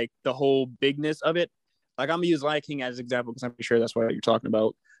and like the whole bigness of it. Like, I'm gonna use Lion King as an example because I'm pretty sure that's what you're talking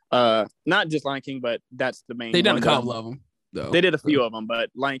about. Not just Lion King, but that's the main. They done a couple of them. Though. They did a few of them, but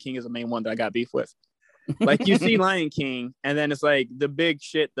Lion King is the main one that I got beef with. Like, you see Lion King, and then it's like the big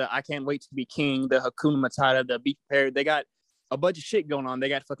shit, the I can't wait to be king, the Hakuna Matata, the be prepared. They got a bunch of shit going on. They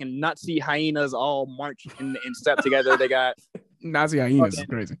got fucking Nazi hyenas all march in step together. They got Nazi hyenas is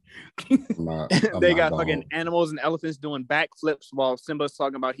crazy. They got fucking animals and elephants doing backflips while Simba's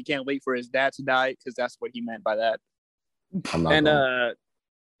talking about he can't wait for his dad to die, because that's what he meant by that. And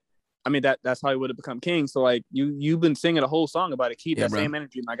I mean, that's how he would have become king. So like you've been singing a whole song about it. Keep that same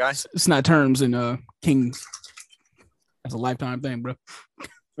energy, my guy. It's not terms in Kings. That's a lifetime thing, bro.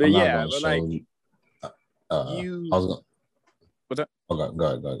 But yeah, but like what's that? Okay, go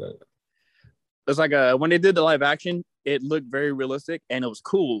ahead. It's like when they did the live action, it looked very realistic and it was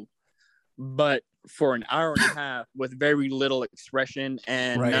cool. But for an hour and a half with very little expression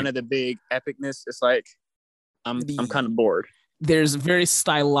and none of the big epicness, it's like I'm kind of bored. There's very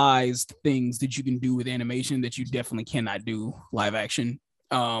stylized things that you can do with animation that you definitely cannot do live action.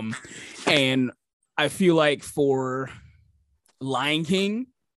 And I feel like for Lion King,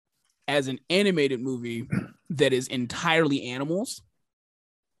 as an animated movie that is entirely animals,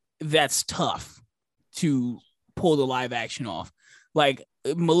 that's tough to pull the live action off. Like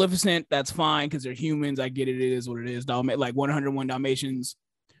Maleficent, that's fine because they're humans. I get it. It is what it is. Like 101 Dalmatians,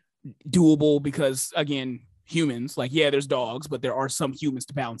 doable because, again, humans. Like, yeah, there's dogs, but there are some humans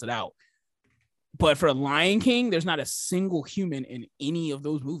to balance it out. But for Lion King, there's not a single human in any of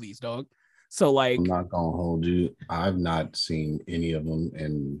those movies, dog. So, like, I'm not gonna hold you. I've not seen any of them,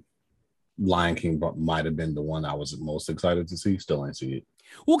 and Lion King might have been the one I was most excited to see. Still ain't see it.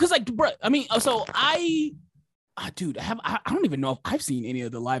 Well, because like, bro, I mean, so I don't even know if I've seen any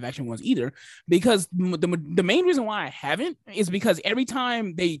of the live action ones either, because the main reason why I haven't is because every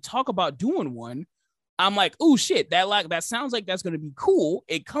time they talk about doing one, I'm like, oh shit, that sounds like that's gonna be cool.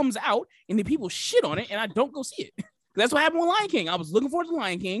 It comes out and then people shit on it, and I don't go see it. That's what happened with Lion King. I was looking forward to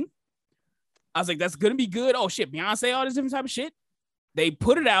Lion King. I was like, that's gonna be good. Oh shit, Beyonce, all this different type of shit. They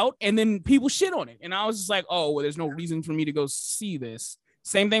put it out, and then people shit on it, and I was just like, oh, well, there's no reason for me to go see this.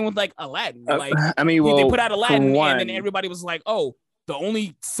 Same thing with like Aladdin. Like, I mean, well, they put out Aladdin, and then everybody was like, oh, the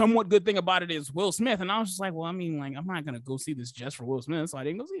only somewhat good thing about it is Will Smith, and I was just like, well, I mean, like, I'm not gonna go see this just for Will Smith, so I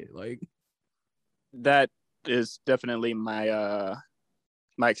didn't go see it. Like, that is definitely my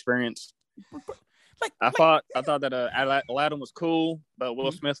my experience. I thought that Aladdin was cool, but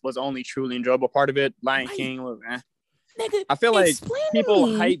Will Smith was the only truly enjoyable part of it. Lion King was. Nigga, I feel like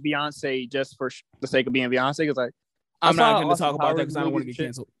people hype Beyonce just for the sake of being Beyonce. It's like, I'm not going to talk about that because I don't want to get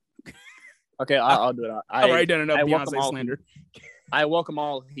canceled. Okay, I'll do it. I've already done enough Beyonce slander. I welcome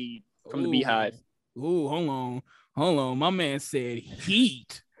all heat from the Beehive. Ooh, hold on. My man said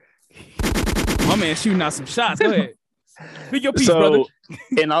heat. My man shooting out some shots. Go ahead. Speak your piece, brother.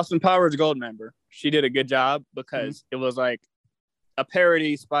 In Austin Powers Goldmember, she did a good job because it was like a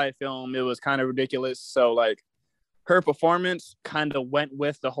parody spy film. It was kind of ridiculous. So like her performance kind of went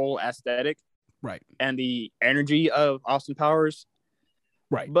with the whole aesthetic. Right. And the energy of Austin Powers.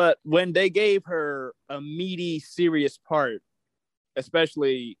 Right. But when they gave her a meaty, serious part,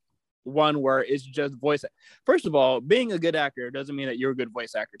 especially one where it's just voice. First of all, being a good actor doesn't mean that you're a good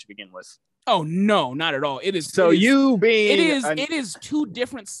voice actor to begin with. Oh no, not at all. It is it is two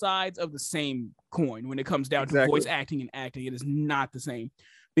different sides of the same coin when it comes down to voice acting and acting. It is not the same.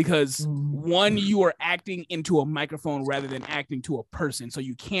 Because one, you are acting into a microphone rather than acting to a person. So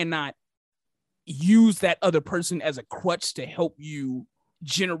you cannot use that other person as a crutch to help you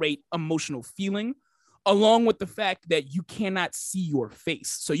generate emotional feeling, along with the fact that you cannot see your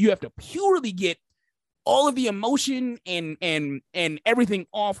face. So you have to purely get all of the emotion and everything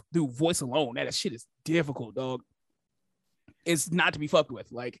off through voice alone. That shit is difficult, dog. It's not to be fucked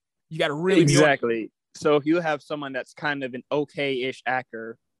with. Like, you got to really exactly. So if you have someone that's kind of an okay-ish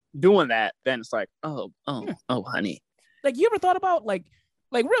actor doing that, then it's like, oh, honey. Like, you ever thought about like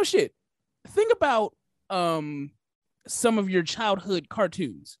real shit? Think about some of your childhood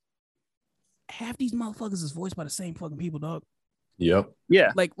cartoons. Half these motherfuckers is voiced by the same fucking people, dog. Yep.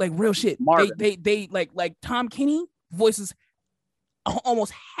 Yeah. Like real shit. Marvin. They like Tom Kenny voices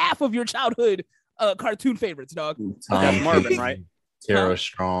almost half of your childhood cartoon favorites, dog. That's Marvin, right? Tara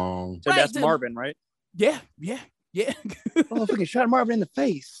Strong. So that's Marvin, right? Yeah. Oh, fucking shot Marvin in the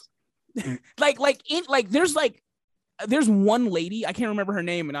face. There's one lady, I can't remember her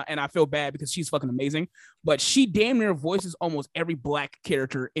name, and I feel bad because she's fucking amazing, but she damn near voices almost every black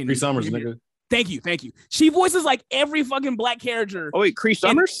character in Cree Summers, nigga. Thank you. She voices like every fucking black character. Oh wait, Cree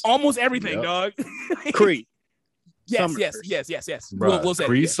Summers? Almost everything, dog. Cree. Yes. Bruh, We'll say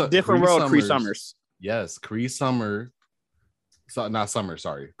different world. Cree Summers. Yes, Cree Summer. So, not Summer,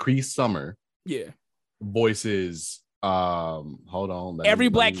 sorry. Cree Summer. Yeah. Voices. Hold on. Every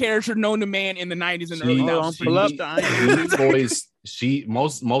black character known to man in the 90s and early 90s. She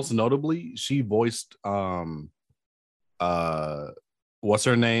most notably, she voiced what's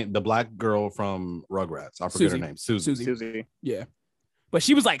her name? The black girl from Rugrats. I forget her name. Susie. Yeah. But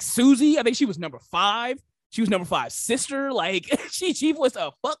she was like Susie. I think she was number 5. She was number 5's sister. Like, she voiced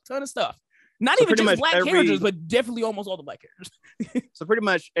a fuck ton of stuff. Not even just black characters, but definitely almost all the black characters. So pretty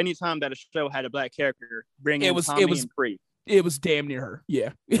much anytime that a show had a black character, bring in Tommy and Cree. It was damn near her.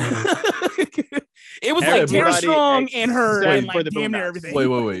 Yeah. It was like Tara Strong and her and like damn near everything.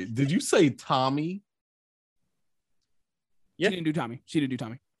 Wait. Did you say Tommy? Yeah. She didn't do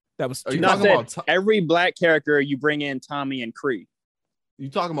Tommy. That was every black character you bring in Tommy and Cree. You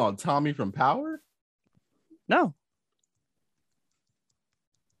talking about Tommy from Power? No.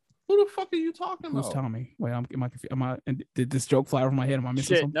 Who the fuck are you talking about? Who's Tommy? Wait, am I did this joke fly over my head? Am I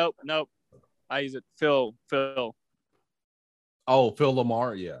missing something? Nope. I use it. Phil. Oh, Phil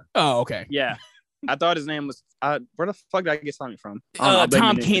Lamar, yeah. Oh, okay. Yeah. I thought his name was where the fuck did I get Tommy from?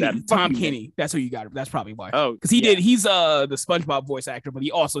 Tom Kenny. Tom Kenny. That's who you got. That's probably why. Oh, because he's the SpongeBob voice actor, but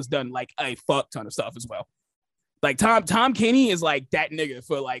he also has done like a fuck ton of stuff as well. Like Tom Kenny is like that nigga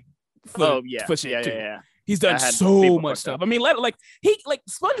for shit too. Yeah. He's done so much stuff. I mean,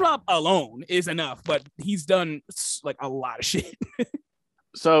 SpongeBob alone is enough, but he's done like a lot of shit.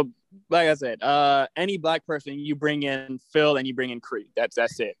 So, like I said, any black person, you bring in Phil and you bring in Cree. That's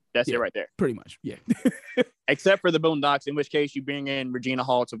it. That's it right there. Pretty much, yeah. Except for the Boondocks, in which case you bring in Regina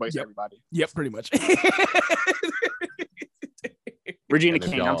Hall to voice everybody. Yep, pretty much. Regina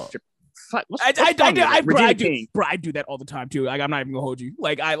King. I do that all the time too. Like, I'm not even gonna hold you.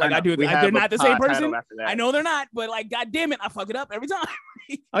 Like I do. They're not the same person. I know they're not, but like, god damn it, I fuck it up every time.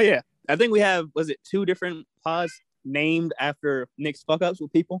 Oh yeah, I think we have 2 different pods named after Nick's fuck ups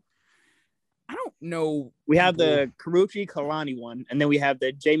with people. I don't know. We have the Karuchi Kalani one, and then we have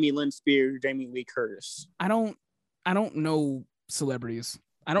the Jamie Lynn Spears, Jamie Lee Curtis. I don't know celebrities.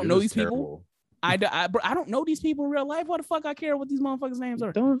 I don't know these people. I don't know these people in real life. Why the fuck I care what these motherfuckers' names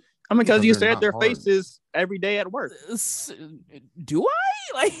are? Because you stare at their faces every day at work. Do I?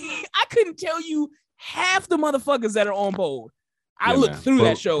 Like, I couldn't tell you half the motherfuckers that are on bold. I look through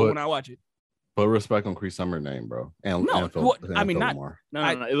that show when I watch it. Put respect on Cree Summer name, bro. And Phil Lamar.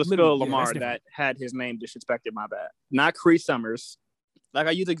 No. It was Phil Lamar that had his name disrespected. My bad. Not Cree Summers. Like,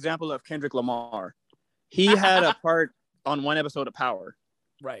 I use the example of Kendrick Lamar. He had a part on one episode of Power.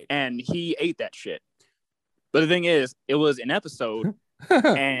 Right. And he ate that shit. But the thing is, it was an episode,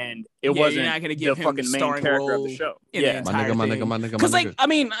 and it wasn't you're not gonna give the him fucking main character of the show. Yeah, my nigga. Because like, I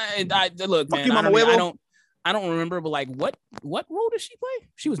mean, look, man, I don't remember, but like, what role did she play?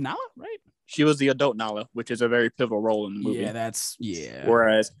 She was Nala, right? She was the adult Nala, which is a very pivotal role in the movie. Yeah.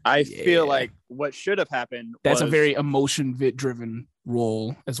 Whereas I feel like what should have happened was a very emotion-driven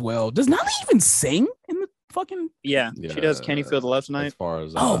role as well. Does Nala even sing in the fucking? Yeah, she does. Can You Feel the Love Tonight? As far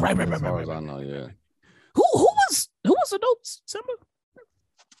as right. As far as I know, yeah. Who was adult Simba?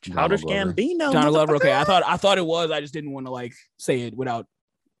 Childish Gambino. Donald Glover. Okay, I thought it was. I just didn't want to like say it without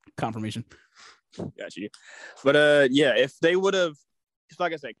confirmation. Got you. But yeah, if they would have,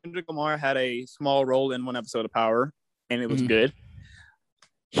 like I said, Kendrick Lamar had a small role in one episode of Power, and it was good.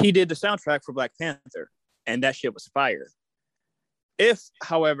 He did the soundtrack for Black Panther, and that shit was fire. If,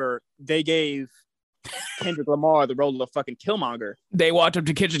 however, they gave Kendrick Lamar the role of fucking Killmonger, they walked up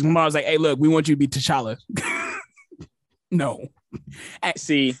to Kendrick Lamar and was like, "Hey, look, we want you to be T'Challa." No.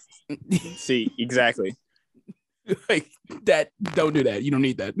 See, exactly. Like that. Don't do that. You don't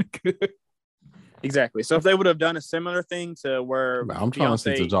need that. Exactly. So if they would have done a similar thing to where I'm trying to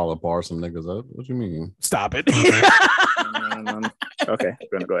see T'Challa bar some niggas up. What you mean? Stop it. Okay, I'm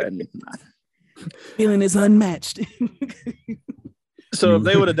gonna go ahead and. Feeling is unmatched. So if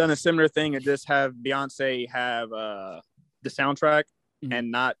they would have done a similar thing and just have Beyonce have the soundtrack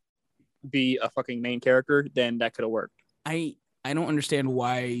and not be a fucking main character, then that could have worked. I don't understand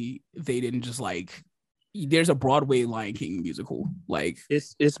why they didn't just like. There's a Broadway Lion King musical. Like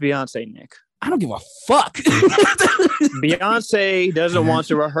it's Beyonce, Nick. I don't give a fuck. Beyonce doesn't want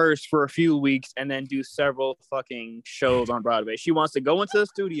to rehearse for a few weeks and then do several fucking shows on Broadway. She wants to go into the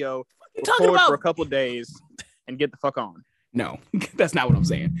studio, record for a couple of days, and get the fuck on. No, that's not what I'm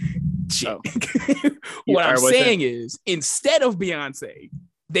saying. Shit. Oh. What I'm saying is, instead of Beyonce,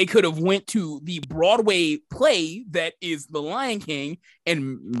 they could have went to the Broadway play that is The Lion King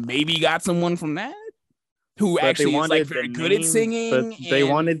and maybe got someone from that who actually is like very good at singing. But they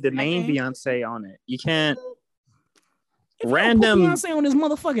wanted the name Beyonce on it. You can't random put Beyonce on his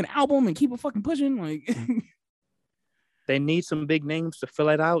motherfucking album and keep it fucking pushing. Like they need some big names to fill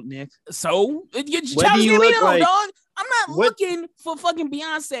it out, Nick. So you challenge me though, dog. I'm not looking for fucking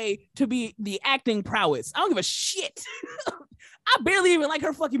Beyonce to be the acting prowess. I don't give a shit. I barely even like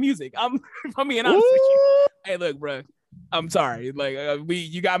her fucking music. I'm being honest with you. Hey, look, bro. I'm sorry. Like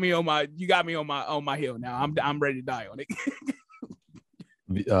you got me on my hill now. I'm ready to die on it.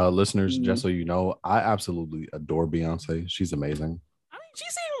 Listeners, just so you know, I absolutely adore Beyonce. She's amazing. I mean, she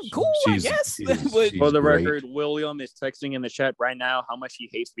seems cool, I guess. But for the record, William is texting in the chat right now how much he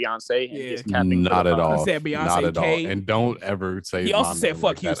hates Beyonce. And he's capping not at all. Said Beyonce not at K. all. And don't ever say. He also said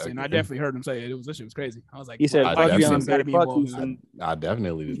 "fuck Houston." I definitely heard him say it. This shit was crazy. I was like, he said, "Fuck Beyonce." Gotta be fuck Houston. I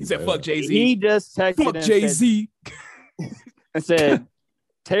definitely didn't. He said, "Fuck Jay-Z." He just texted fuck Jay-Z and said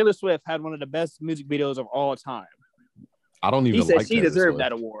Taylor Swift had one of the best music videos of all time. I don't even. He said like she Taylor deserved Swift.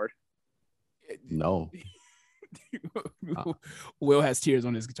 that award. No. Will has tears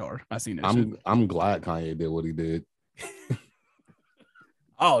on his guitar. I seen that. I'm glad Kanye did what he did.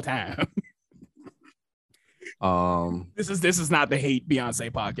 All time. This is not the hate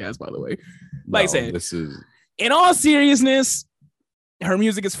Beyonce podcast, by the way. Like I said, this is in all seriousness, her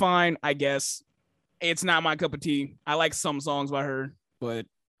music is fine, I guess. It's not my cup of tea. I like some songs by her, but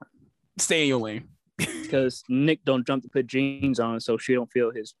stay in your lane. Because Nick don't jump to put jeans on, so he don't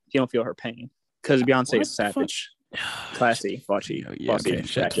feel her pain. Because Beyonce is savage. Classy, Fauci. Yeah, okay.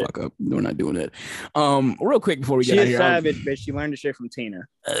 Shut the fuck up. We're not doing that. Real quick before we get out of here. She's savage, bitch. She learned the shit from Tina.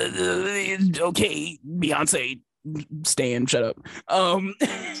 Okay, Beyonce, Stan, shut up.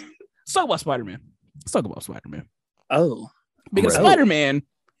 Let's talk about Spider-Man. Oh. Because Spider-Man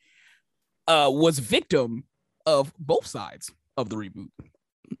was victim of both sides of the reboot.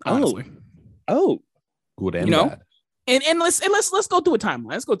 Honestly. Oh. Good and bad. And let's go through a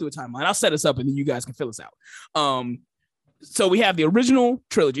timeline. I'll set us up and then you guys can fill us out. So we have the original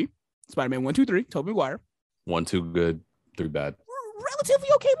trilogy, Spider-Man 1, 2, 3, Tobey Maguire. 1, 2 good, 3 bad. Relatively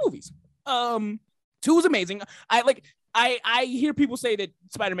okay movies. 2 is amazing. I hear people say that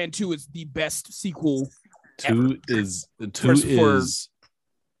Spider-Man 2 is the best sequel. 2 is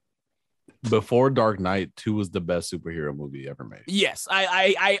before Dark Knight, 2 was the best superhero movie ever made. Yes,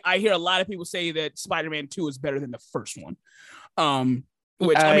 I hear a lot of people say that Spider-Man 2 is better than the first one.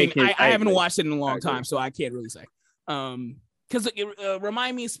 Which I haven't watched it in a long time, so I can't really say. Because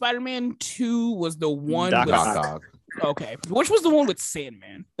remind me, Spider-Man 2 was the one Doc with Ock. Okay, which was the one with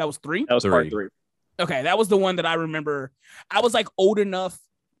Sandman? That was 3. That was part 3. Okay, that was the one that I remember. I was like old enough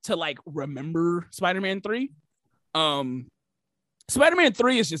to like remember Spider-Man 3. Spider-Man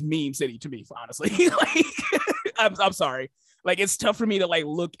 3 is just meme city to me, honestly. Like, I'm sorry. Like, it's tough for me to like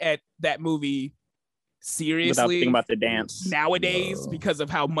look at that movie seriously without thinking about the dance nowadays because of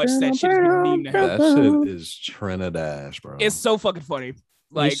how much that shit is meme to have. That shit is Trinidad, bro. It's so fucking funny.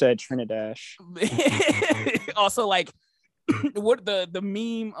 Like you said, Trinidad. Also, like what the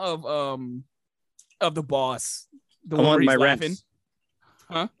meme of the boss, the one where he's laughing.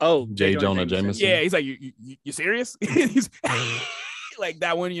 Huh? Oh, J. Jonah Jameson. Yeah, he's like, you serious? He's like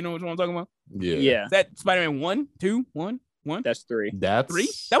that one. You know what I'm talking about? Yeah. Is that Spider-Man 1, 2, 1, 1? That's 3. That's 3.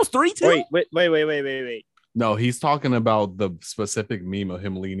 That was 3 too. Wait. No, he's talking about the specific meme of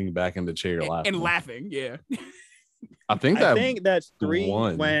him leaning back in the chair laughing and laughing. Yeah. I think that's 3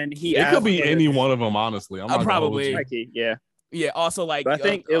 when he. It could be any one of them, honestly. I'm not probably. Yeah. Yeah. Also, like, but I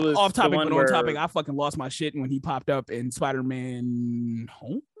think it was off topic, but on topic. I fucking lost my shit when he popped up in Spider-Man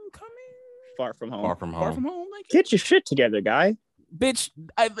Homecoming. Far From Home. Like, get your shit together, guy. bitch.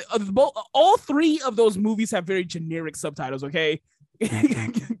 All three of those movies have very generic subtitles. Okay,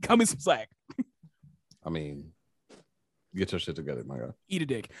 come in some slack. I mean, get your shit together, my guy. Eat a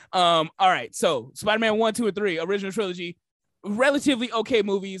dick. All right. So Spider-Man 1, 2, and 3, original trilogy, relatively okay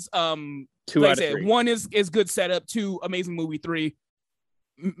movies. 2 like out of 3. 1 is good setup. 2, amazing movie. 3,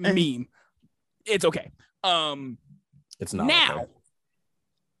 meme. It's okay. It's not now. Okay.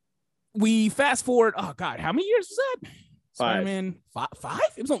 We fast forward. Oh God, how many years was that? 5. Spider-Man 5.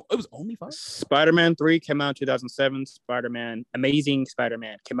 It was only 5. Spider-Man 3 came out in 2007. Amazing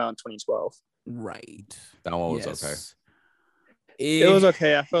Spider-Man came out in 2012. Right. That one was okay. It was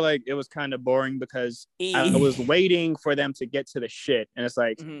okay. I feel like it was kind of boring because I was waiting for them to get to the shit, and it's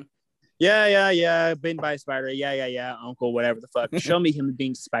like, yeah, been by Spider, yeah, Uncle, whatever the fuck. Show me him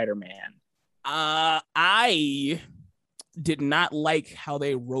being Spider-Man. I did not like how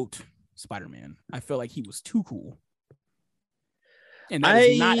they wrote Spider-Man. I feel like he was too cool. And that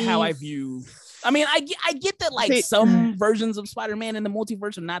is not how I view. I mean, I get that like some versions of Spider-Man in the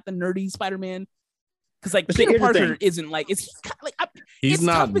multiverse are not the nerdy Spider-Man. Because like Peter Parker isn't like, is he like he's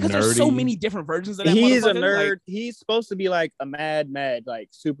not because nerdy. There's so many different versions of that. He's a nerd. Like, he's supposed to be like a mad, like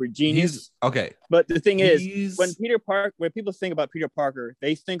super genius. Okay. But the thing is, when people think about Peter Parker,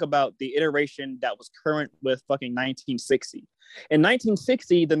 they think about the iteration that was current with fucking 1960. In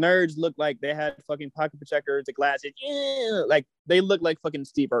 1960, the nerds looked like they had fucking pocket protectors, the glasses, like they looked like fucking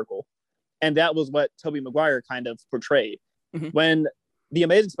Steve Urkel. And that was what Tobey Maguire kind of portrayed. Mm-hmm. When The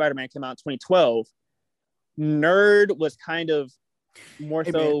Amazing Spider-Man came out in 2012, nerd was kind of more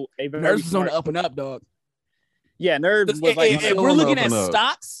so a very nerds was on the up and up, dog. Yeah, nerd was like. If we're looking at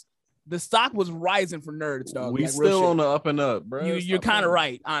stocks, the stock was rising for nerds, dog. We like, still on the up and up, bro. You're kind of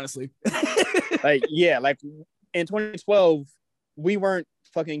right, honestly. Like in 2012, we weren't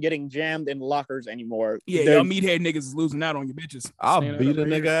fucking getting jammed in lockers anymore. Yeah, y'all meathead niggas is losing out on your bitches. I'll beat a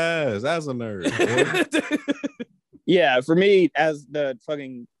nigga ass as a nerd. Yeah, for me, as the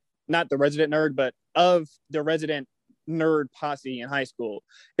fucking not the resident nerd, but of the resident nerd posse in high school,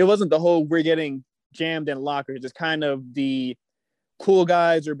 it wasn't the whole we're getting jammed in lockers. It's kind of the cool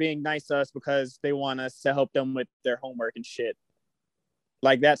guys are being nice to us because they want us to help them with their homework and shit.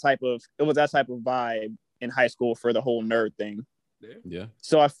 Like it was that type of vibe in high school for the whole nerd thing. Yeah.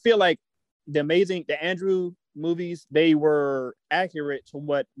 So I feel like the Andrew movies, they were accurate to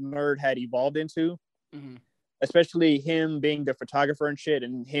what nerd had evolved into. Mm-hmm. Especially him being the photographer and shit,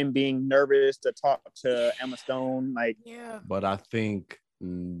 and him being nervous to talk to Emma Stone. Like, yeah. But I think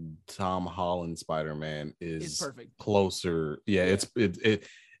Tom Holland Spider-Man is perfect. Closer. Yeah, it's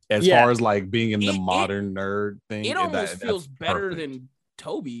as far as like being in the modern nerd thing. It almost feels better than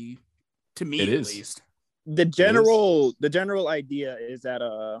Toby, to me at least. The general idea is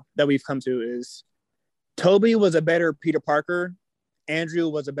that we've come to is Toby was a better Peter Parker. Andrew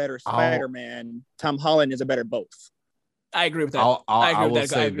was a better Spider-Man. Tom Holland is a better both. I agree with that. I will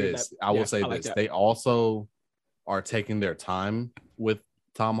say this. I will say this. They also are taking their time with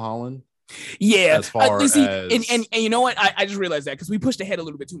Tom Holland. Yeah. As far as and you know what? I just realized that because we pushed ahead a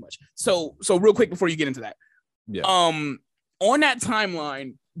little bit too much. So real quick before you get into that. Yeah. On that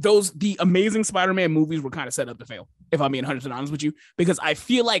timeline, the Amazing Spider-Man movies were kind of set up to fail, if I'm being 100% honest with you, because I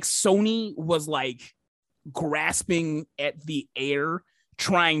feel like Sony was like grasping at the air,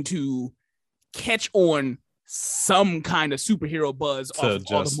 trying to catch on some kind of superhero buzz.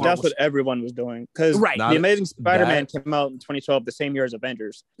 That's what everyone was doing, because The Amazing Spider-Man came out in 2012, the same year as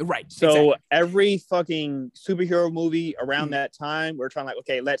Avengers. Right. So exactly. Every fucking superhero movie around that time, we're trying like,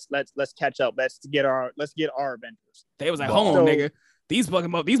 okay, let's catch up. Let's get our Avengers. They was like, hold on, nigga. These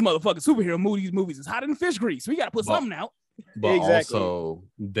motherfucking superhero movies is hotter than fish grease. We got to put something out. But also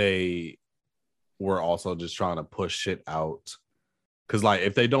they were also just trying to push shit out, because like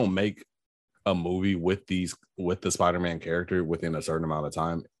if they don't make a movie with the Spider-Man character within a certain amount of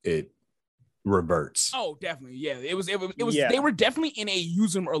time, it reverts. Oh, definitely. Yeah, it was. They were definitely in a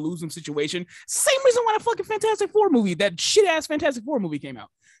use them or lose them situation. Same reason why the fucking Fantastic Four movie, that shit ass Fantastic Four movie came out,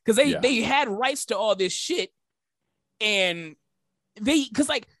 because they had rights to all this shit, and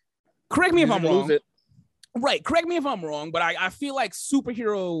correct me if I'm wrong. Right, correct me if I'm wrong, but I feel like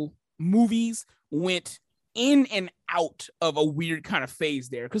superhero movies went in and out of a weird kind of phase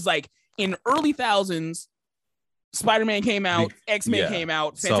there, because like in early thousands, Spider-Man came out, X-Men came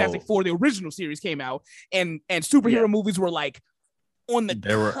out, Fantastic Four, the original series came out, and superhero movies were like on the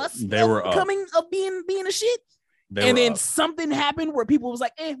cusp of being a shit. Then something happened where people was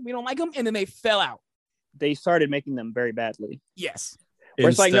like, we don't like them, and then they fell out. They started making them very badly. Yes. Or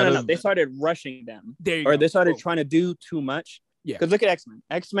it's like no. They started rushing them, they started trying to do too much. Yeah. Because look at X-Men.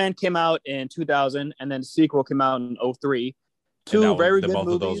 X-Men came out in 2000, and then the sequel came out in 2003. Two very good both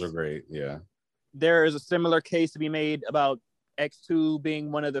movies. of those are great. Yeah. There is a similar case to be made about X2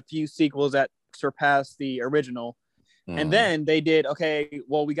 being one of the few sequels that surpassed the original. And then they did, okay,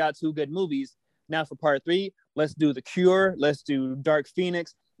 well, we got two good movies. Now for part 3, let's do The Cure. Let's do Dark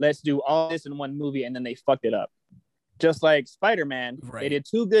Phoenix. Let's do all this in one movie. And then they fucked it up. Just like Spider-Man, They did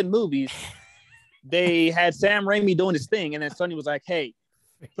two good movies. They had Sam Raimi doing his thing. And then Sony was like, hey,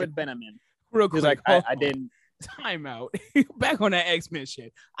 put Venom in. Real quick. He was like, I didn't. Time out. Back on that X-Men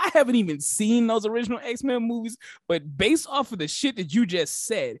shit. I haven't even seen those original X-Men movies, but based off of the shit that you just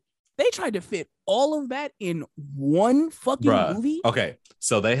said, they tried to fit all of that in one fucking movie. Okay,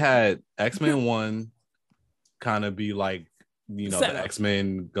 so they had X-Men 1 kind of be like, you know, the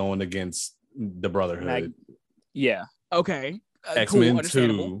X-Men going against the Brotherhood. Yeah. Okay. X-Men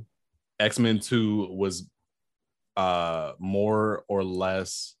 2. X-Men 2 was more or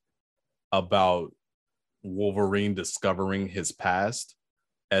less about Wolverine discovering his past,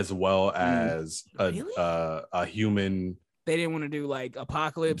 as well as a human. They didn't want to do like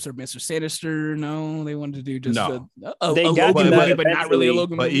Apocalypse or Mr. Sinister. No, they wanted to do just they a got Logan movie, but not really a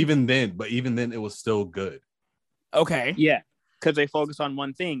Logan movie. Even then, it was still good. Okay. Yeah, because they focus on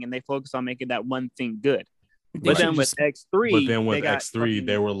one thing and they focus on making that one thing good. But then with X3,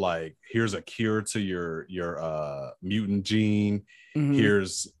 they were like, here's a cure to your mutant gene. Mm-hmm.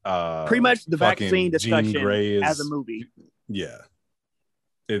 Here's pretty much the vaccine discussion as a movie. Yeah.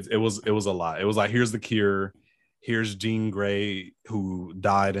 It was a lot. It was like, here's the cure. Here's Jean Grey, who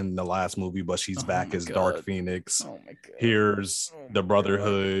died in the last movie, but she's back as Dark Phoenix. Oh my god. Here's the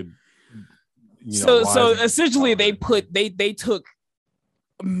Brotherhood. So essentially they took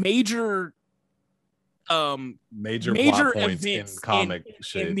major plot points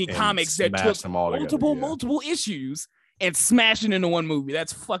in the comics that took multiple issues and smashed it into one movie.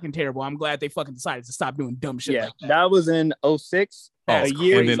 That's fucking terrible. I'm glad they fucking decided to stop doing dumb shit like that. That was in 2006. A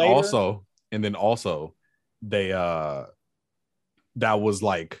year later. And then also they that was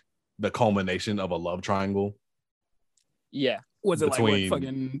like the culmination of a love triangle. Yeah. Was it between like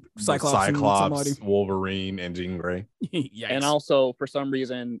fucking Cyclops, Wolverine, and Jean Grey? And also, for some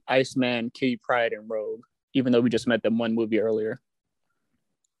reason, Iceman, Kitty Pryde, and Rogue, even though we just met them one movie earlier.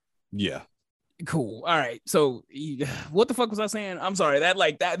 Yeah. Cool. All right. So, what the fuck was I saying? I'm sorry. That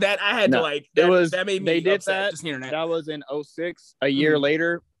I had to like. That made me. They did upset that. Just hearing that. That was in 2006. A year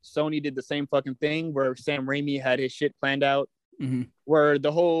later, Sony did the same fucking thing where Sam Raimi had his shit planned out, where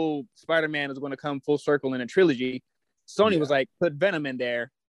the whole Spider-Man is going to come full circle in a trilogy. Sony was like, put Venom in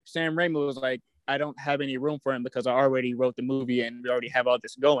there. Sam Raimi was like, I don't have any room for him because I already wrote the movie and we already have all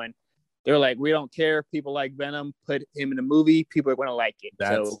this going. They're like, we don't care if people like Venom, put him in the movie. People are going to like it.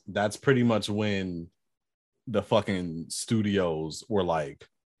 That's pretty much when the fucking studios were like,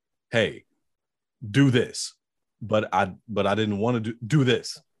 hey, do this. But I didn't want to do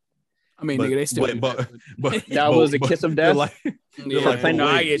this. I mean, nigga, they still. But that was a kiss of death. I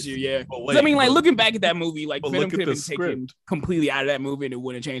get you. Yeah. I mean, like looking back at that movie, like Venom could have been taken completely out of that movie and it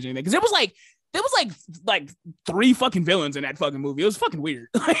wouldn't change anything. Because there was like 3 fucking villains in that fucking movie. It was fucking weird.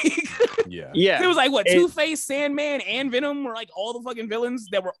 Yeah. There was like what Two-Face, Sandman, and Venom were like all the fucking villains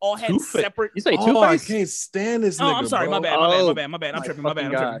that were all had separate. You say Two-Face? I can't stand this. Oh, I'm sorry. My bad. I'm tripping. My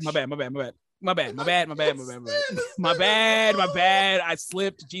bad. I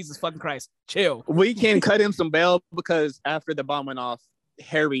slipped. Jesus fucking Christ. Chill. We can cut him some bail because after the bomb went off,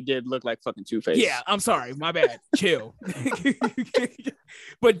 Harry did look like fucking Two-Face. Yeah, I'm sorry. My bad. Chill.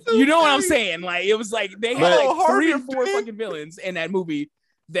 But you know what I'm saying? Like it was like they had like 3 or 4 fucking villains in that movie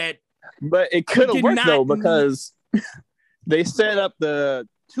that. But it could have worked though because they set up the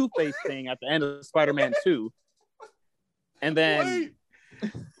Two-Face thing at the end of Spider-Man 2, and then.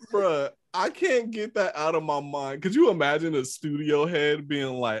 Bruh, I can't get that out of my mind. Could you imagine a studio head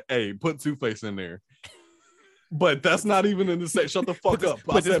being like, hey, put Two-Face in there? But that's not even in the set. Shut the fuck up.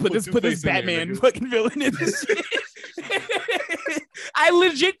 Put this Batman fucking villain in this shit. I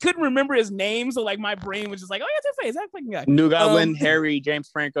legit couldn't remember his name, so like my brain was just like, oh yeah, Two-Face, that fucking guy. New Goblin, Harry, James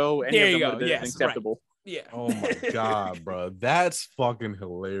Franco, and there you go. Yes, acceptable. Right. Yeah. Oh my god, bro, that's fucking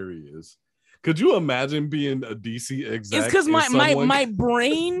hilarious. Could you imagine being a DC exec? It's because my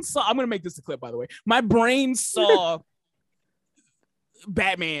brain saw. I'm gonna make this a clip, by the way. My brain saw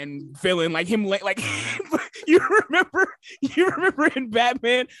Batman villain like him, like you remember in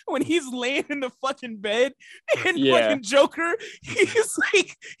Batman when he's laying in the fucking bed and fucking Joker,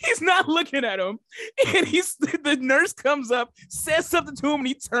 he's not looking at him, and the nurse comes up, says something to him, and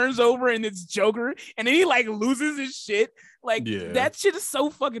he turns over and it's Joker, and then he like loses his shit. Like that shit is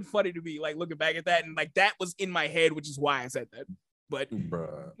so fucking funny to me. Like looking back at that, and like that was in my head, which is why I said that. But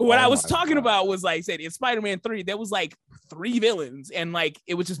what I was talking about was like I said in Spider-Man 3, there was like 3 villains, and like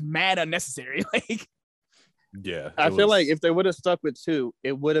it was just mad unnecessary. Like, yeah, I feel like if they would have stuck with 2,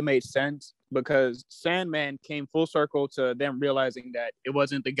 it would have made sense because Sandman came full circle to them realizing that it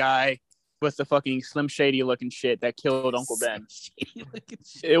wasn't the guy with the fucking Slim Shady looking shit that killed Uncle Ben.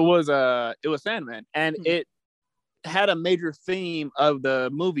 It was Sandman, and it had a major theme of the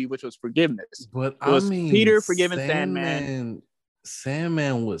movie, which was forgiveness. But it was Peter forgiving Sandman.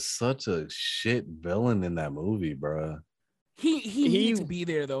 Sandman was such a shit villain in that movie, bro. He needed to be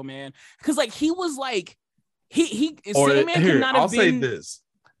there though, man, because like he was like Sandman could not have been.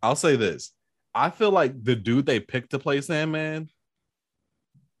 I'll say this. I feel like the dude they picked to play Sandman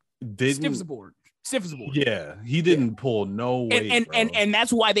didn't. Stiff as a board. Yeah, he didn't pull no weight, and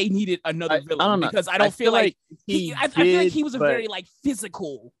that's why they needed another villain, because I don't feel like I feel like he was a very like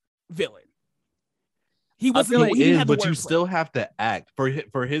physical villain. He was but you still have to act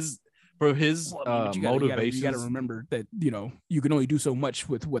for his motivation. You got to remember that you can only do so much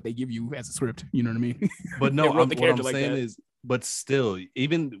with what they give you as a script. You know what I mean? But no, what I'm saying is, but still,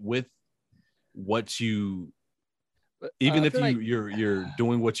 even with what you. Even if you're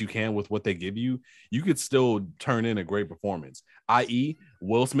doing what you can with what they give you, you could still turn in a great performance. I.e.,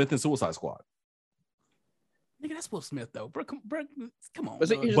 Will Smith in Suicide Squad. Nigga, that's Will Smith though, bro. Come on. But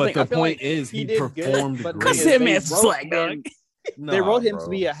the point is, he performed great. I said, man, slack, dog. They wrote him to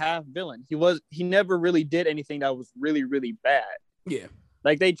be a half villain. He never really did anything that was really, really bad. Yeah.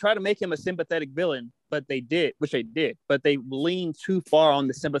 Like they try to make him a sympathetic villain, but they did, but they leaned too far on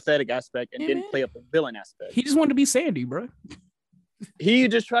the sympathetic aspect and didn't play up the villain aspect. He just wanted to be Sandy, bro. He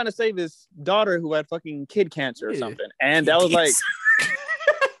just trying to save his daughter who had fucking kid cancer or something. And that was like,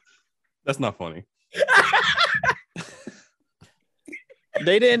 that's not funny.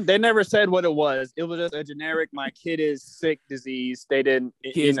 They never said what it was. It was just a generic, my kid is sick disease. They didn't,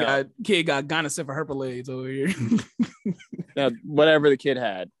 kid got gonorrhea herpes over here. Whatever the kid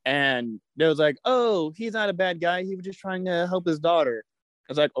had. And they was like, oh, he's not a bad guy. He was just trying to help his daughter.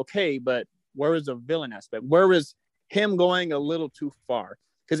 I was like, okay, but where is the villain aspect? Where is him going a little too far?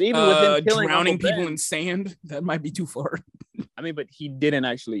 Because even with him killing drowning people in sand, that might be too far. I mean, but he didn't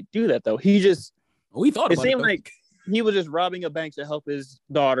actually do that though. He just we thought about it. Seemed like he was just robbing a bank to help his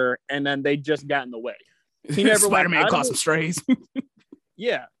daughter, and then they just got in the way. He never Spider-Man caught some strays.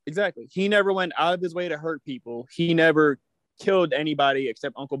 Yeah, exactly. He never went out of his way to hurt people. He never killed anybody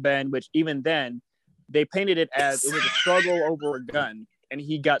except Uncle Ben, which even then they painted it as it was a struggle over a gun, and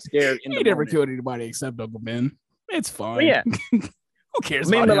he got scared. He never killed anybody except Uncle Ben. It's fine. But yeah, who cares?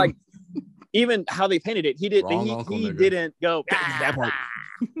 I mean, but like even how they painted it, he didn't go that part.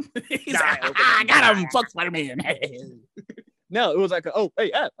 He's like, I got him. Fuck Spider-Man. No, it was like, oh,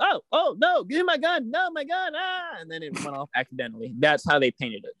 no, give me my gun. No, my gun. And then it went off accidentally. That's how they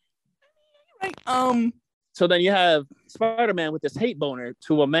painted it. Right. So then you have Spider-Man with this hate boner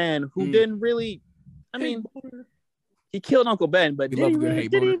to a man who didn't really, I mean, he killed Uncle Ben, but did he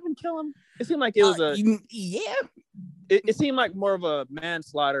even kill him? It seemed like it was it seemed like more of a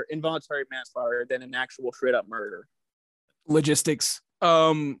manslaughter, involuntary manslaughter than an actual straight up murder. Logistics.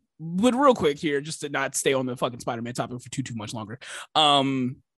 But real quick here, just to not stay on the fucking Spider-Man topic for too much longer.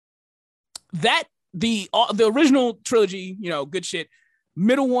 That the original trilogy, good shit.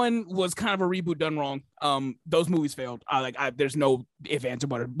 Middle one was kind of a reboot done wrong. Those movies failed. There's no ifs, ands,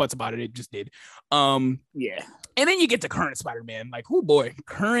 or buts about it. It just did. Yeah. And then you get to current Spider-Man. Like, oh boy,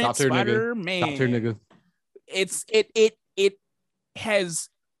 current Spider-Man. Stop there, nigga. It has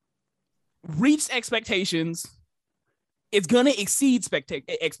reached expectations. It's gonna exceed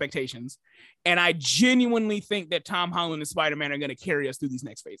expectations, and I genuinely think that Tom Holland and Spider-Man are gonna carry us through these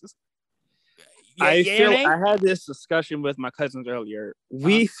next phases. I had this discussion with my cousins earlier.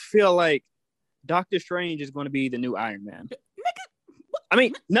 We feel like Doctor Strange is going to be the new Iron Man. Duh.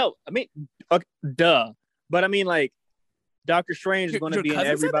 But I mean, like, Doctor Strange is going to be in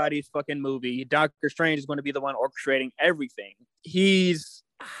everybody's fucking movie. Doctor Strange is going to be the one orchestrating everything. He's,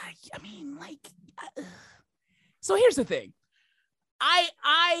 So here's the thing.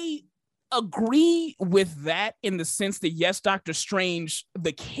 I agree with that in the sense that, yes, Doctor Strange,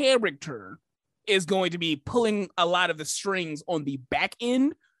 the character, is going to be pulling a lot of the strings on the back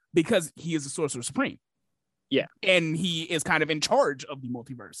end because he is the Sorcerer Supreme. Yeah. And he is kind of in charge of the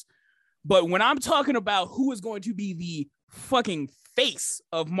multiverse. But when I'm talking about who is going to be the fucking face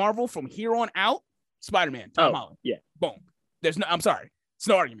of Marvel from here on out, Spider-Man, Tom Holland. Yeah. Boom. I'm sorry. It's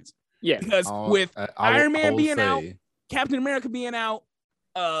no arguments. Yeah. Because with Iron Man being out, Captain America being out,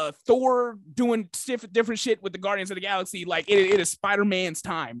 Thor doing different shit with the Guardians of the Galaxy, like it is Spider-Man's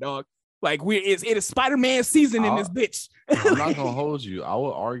time, dog. Like it is Spider-Man season in this bitch. I'm not gonna hold you. I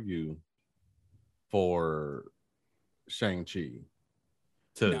will argue for Shang-Chi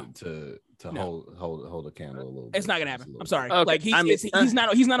to hold a candle a little bit. It's not gonna happen. I'm sorry. Okay. Like he's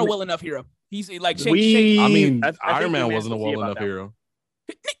not a well enough hero. He's like Iron Man wasn't a well enough hero.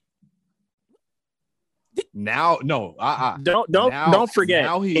 Now, no, don't forget.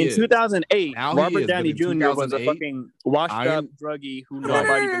 In 2008, Robert Downey Jr. was a fucking washed up druggie who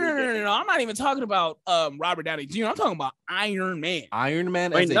nobody believed in. No, I'm not even talking about Robert Downey Jr. I'm talking about Iron Man. Iron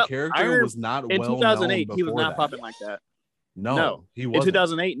Man as a character was not well known. In 2008, he was not popping like that. No, he wasn't. In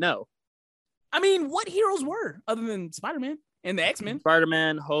 2008, no. I mean, what heroes were other than Spider-Man and the X-Men?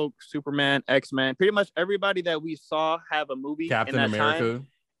 Spider-Man, Hulk, Superman, X-Men. Pretty much everybody that we saw have a movie. Captain America.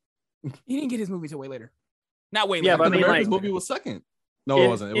 He didn't get his movie till way later. Not way later. Yeah, but Captain America's movie was second. No, it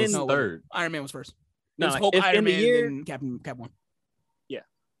wasn't. It was third. Iron Man was first. No, it was Hulk, Iron Man, and Cap 1. Yeah.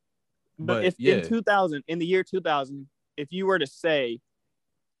 But if in 2000, in the year 2000, if you were to say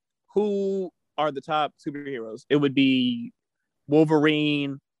who are the top superheroes, it would be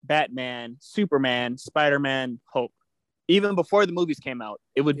Wolverine, Batman, Superman, Spider-Man, Hulk. Even before the movies came out,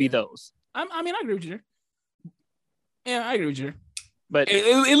 it would be those. I mean, I agree with you. Yeah, I agree with you. But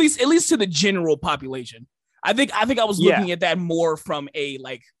at least to the general population. I think I was looking at that more from a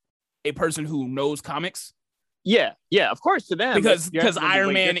person who knows comics. Yeah, of course to them. Because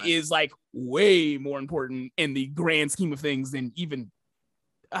Iron Man is like way more important in the grand scheme of things than even.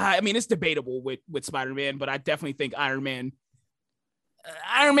 I mean, it's debatable with Spider-Man, but I definitely think Iron Man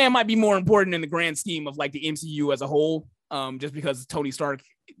might be more important in the grand scheme of like the MCU as a whole. Just because Tony Stark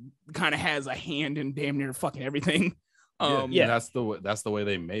kind of has a hand in damn near fucking everything. That's the way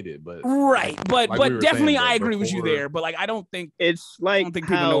they made it, but but definitely I agree with you there. But like, I don't think people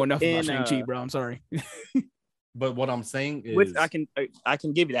know enough about Shang-Chi, bro. I'm sorry. But what I'm saying is, which I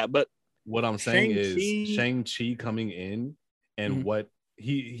can give you that. But what I'm saying is Shang-Chi coming in and what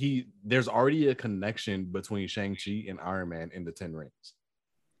he there's already a connection between Shang-Chi and Iron Man in the 10 Rings.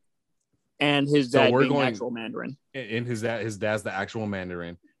 And his dad being the actual Mandarin. And his dad's the actual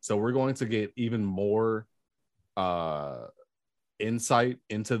Mandarin. So we're going to get even more insight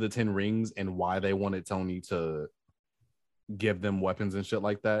into the 10 Rings and why they wanted Tony to give them weapons and shit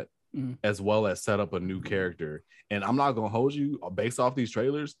like that, as well as set up a new character. And I'm not gonna hold you, based off these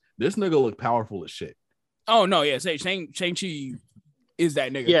trailers, this nigga look powerful as shit. Oh no, yeah, Shang-Chi is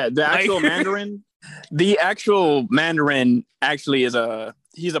that nigga. Yeah, the actual Mandarin. The actual Mandarin actually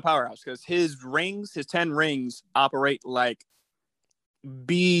he's a powerhouse because his 10 rings operate like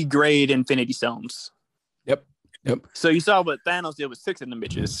B grade Infinity Stones. Yep. So you saw what Thanos did with 6 of them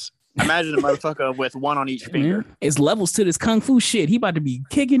bitches. Imagine a motherfucker with 1 on each finger. It's levels to this kung fu shit. He about to be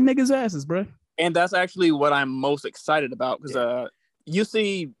kicking niggas' asses, bro. And that's actually what I'm most excited about because you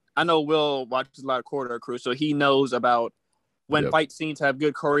see, I know Will watches a lot of Corridor Crew, so he knows about when fight scenes have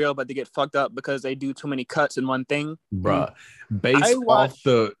good choreo, but they get fucked up because they do too many cuts in one thing. Bruh, based off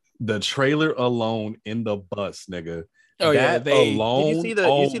the trailer alone in the bus, nigga. Oh that alone. Did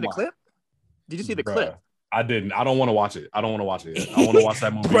you see the clip? Did you see the clip? I didn't. I don't want to watch it. I want to watch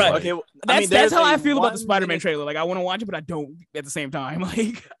that movie. Bro, okay, well, that's how I feel about the Spider-Man trailer. Like, I want to watch it, but I don't at the same time.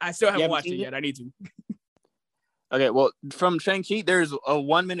 Like, I still haven't watched it yet. I need to. Okay, well, from Shang-Chi, there's a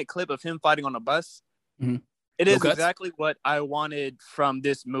 1-minute clip of him fighting on a bus. Mm-hmm. It is exactly what I wanted from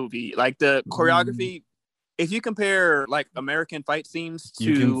this movie. Like, the choreography, if you compare, like, American fight scenes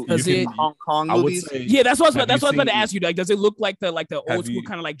to Hong Kong movies. That's what I was about to ask you. Like, does it look like the old school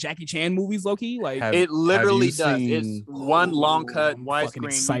kind of like Jackie Chan movies, low-key? Like, it literally does. It's one long cut, widescreen.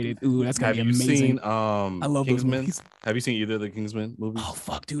 Excited. Ooh, that's gonna be amazing. I love Kingsman. Those movies. Have you seen either of the Kingsman movies? Oh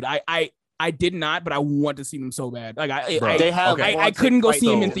fuck, dude. I did not, but I want to see them so bad. Like I couldn't go see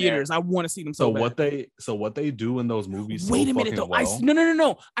them in theaters. I want to see them so bad. What they do in those movies? Wait a minute though.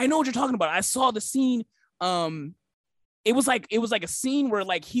 No. I know what you're talking about. I saw the scene. It was like a scene where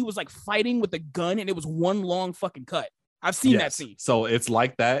like he was like fighting with a gun and it was one long fucking cut. I've seen that scene. So it's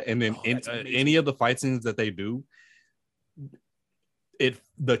like that, and then any of the fight scenes that they do,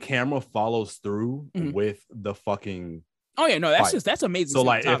 the camera follows through with the fucking. Oh yeah, no, that's amazing. So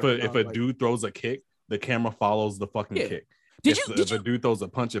like if a dude throws a kick, the camera follows the fucking kick. If a dude throws a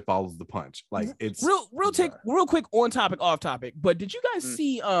punch, it follows the punch. Like it's real quick on topic, off topic. But did you guys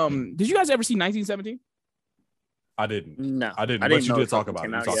see? Did you guys ever see 1917? I didn't. No, I didn't. But you did talk about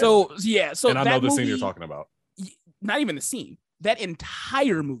it. So and I know the scene you're talking about. Not even the scene. That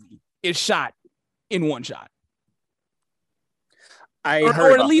entire movie is shot in one shot.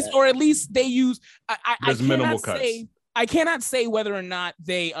 Or at least they use. There's minimal cuts. I cannot say whether or not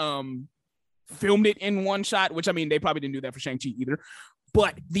they filmed it in one shot, which I mean they probably didn't do that for Shang-Chi either.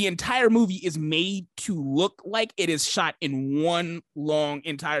 but the entire movie is made to look like it is shot in one long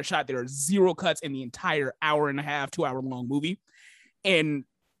entire shot. There are 0 cuts in the entire 1.5 hour, 2 hour long movie. And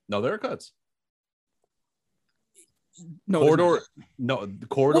no, there are cuts. No, the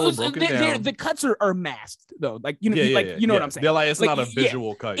corridor broken down. The cuts are masked though. Like, you know, you know what I'm saying. They're like, it's like, not a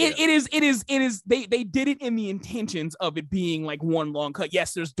visual cut. It is. They did it in the intentions of it being like one long cut.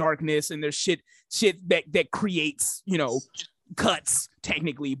 Yes, there's darkness and there's shit that creates, you know, cuts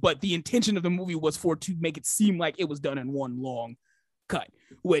technically, but the intention of the movie was to make it seem like it was done in one long cut,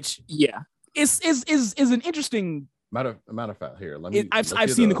 which is an interesting. Matter of fact, here, I've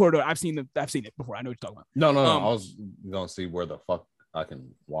seen the corridor. I've seen it before. I know what you're talking about. No. I was gonna see where the fuck I can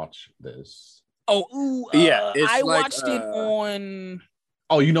watch this. I watched it on.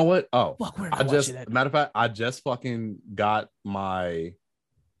 Oh, you know what? Oh, fuck, where matter of fact, I just fucking got my.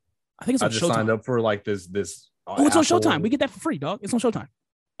 I think it's on Showtime. I just signed up for like this. It's on Showtime. We get that for free, dog. It's on Showtime.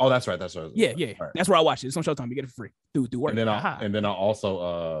 Oh, that's right. Yeah. Right. That's where I watched it. It's on Showtime. We get it for free. Do work. And then I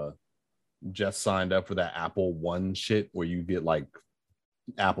also just signed up for that Apple One shit where you get like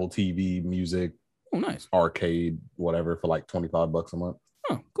Apple TV music, nice, arcade, whatever, for like $25 a month.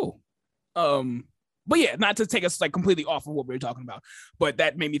 Oh, cool. But yeah, not to take us like completely off of what we were talking about, but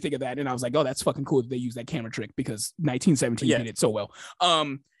that made me think of that, and I was like, oh, that's fucking cool that they use that camera trick because 1917 did it so well.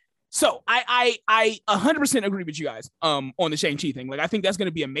 So I 100% agree with you guys on the Shang-Chi thing. Like, I think that's going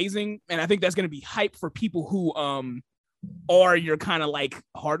to be amazing, and I think that's going to be hype for people who are your kind of like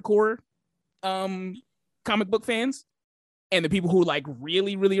hardcore comic book fans and the people who like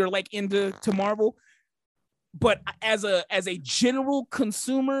really are like into Marvel. But as a general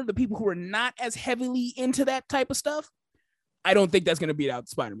consumer, the people who are not as heavily into that type of stuff, I don't think that's going to beat out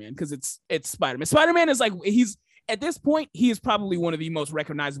Spider-Man because it's Spider-Man. Spider-Man is like, at this point, he is probably one of the most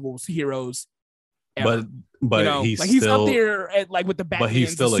recognizable heroes ever. But you know? he's he's still, up there at like with the Batmans, but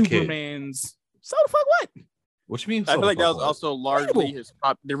he's still the a Supermans. Kid. So the fuck what? What you mean? I feel like that was also largely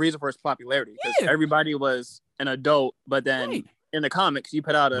the reason for his popularity because everybody was an adult, but then in the comics you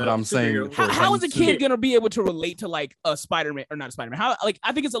put out a. But I'm saying, how is a kid gonna be able to relate to like a Spider-Man or not a Spider-Man? How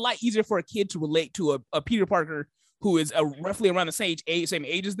I think it's a lot easier for a kid to relate to a Peter Parker who is roughly around the same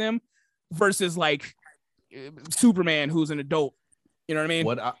age as them, versus like Superman who's an adult. You know what I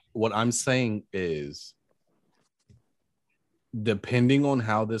mean? What I'm saying is, depending on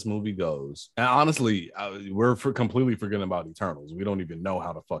how this movie goes, and honestly, we're completely forgetting about Eternals. We don't even know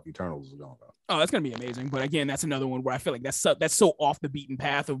how the fuck Eternals is going to go. Oh, that's gonna be amazing. But again, that's another one where I feel like that's so off the beaten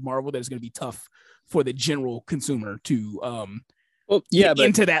path of Marvel that it's gonna be tough for the general consumer to get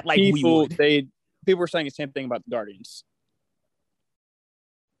into that like people, we would. People were saying the same thing about the Guardians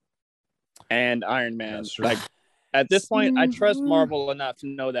and Iron Man. Like at this point, I trust Marvel enough to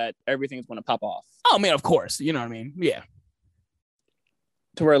know that everything's going to pop off. Oh man, of course. You know what I mean? Yeah.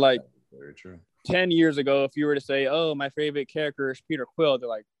 To where like very true. 10 years ago, if you were to say, "Oh, my favorite character is Peter Quill," they're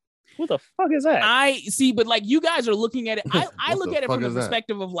like, "What the fuck is that?" I see, but like you guys are looking at it. I look at it from the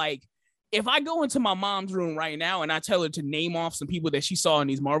perspective of like, if I go into my mom's room right now and I tell her to name off some people that she saw in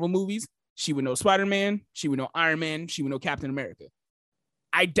these Marvel movies, she would know Spider-Man, she would know Iron Man, she would know Captain America.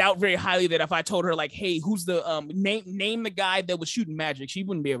 I doubt very highly that if I told her like, "Hey, who's the name the guy that was shooting magic," she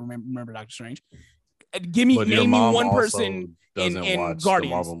wouldn't be able to remember Doctor Strange. Name me one person in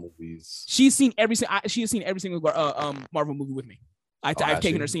Guardians. Marvel movies. She has seen every single Marvel movie with me. I've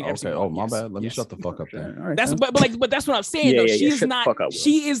taken her seen every single. Oh, my bad. Let me shut the fuck up then. Right, but that's what I'm saying though. She is not.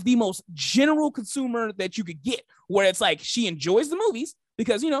 She is the most general consumer that you could get, where it's like she enjoys the movies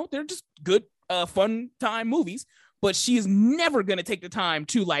because they're just good, fun time movies. But she is never gonna take the time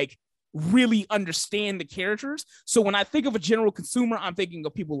to like really understand the characters. So when I think of a general consumer, I'm thinking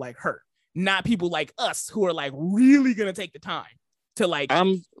of people like her, not people like us who are like really gonna take the time to like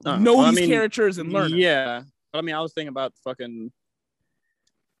know these characters and learn them. Yeah, I mean, I was thinking about fucking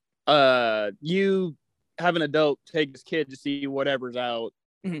you have an adult take his kid to see whatever's out,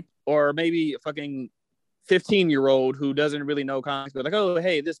 or maybe a fucking 15-year-old who doesn't really know comics, but like, oh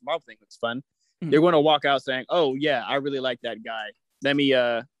hey, this Marvel thing looks fun. They're going to walk out saying, "Oh yeah, I really like that guy. Let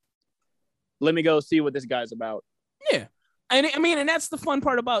me go see what this guy's about." Yeah, and I mean, and that's the fun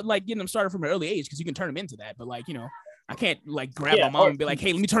part about like getting them started from an early age because you can turn them into that. But like I can't like grab my mom and be like,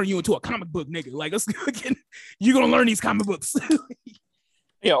 "Hey, let me turn you into a comic book nigga." Like, you're gonna learn these comic books.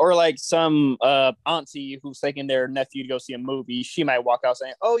 Yeah, or like some auntie who's taking their nephew to go see a movie. She might walk out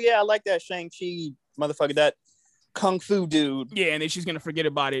saying, "Oh yeah, I like that Shang-Chi motherfucker, that kung fu dude." Yeah, and then she's gonna forget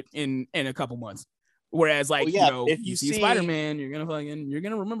about it in a couple months. Whereas like if you see Spider-Man, you're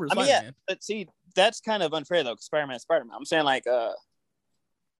gonna remember Spider-Man. Yeah, but see, that's kind of unfair though, because Spider-Man. I'm saying like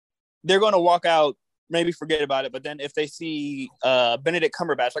they're gonna walk out maybe forget about it. But then if they see Benedict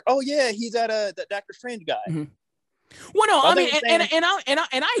Cumberbatch, like, oh yeah, he's the Doctor Strange guy. Mm-hmm. Well, no, I mean,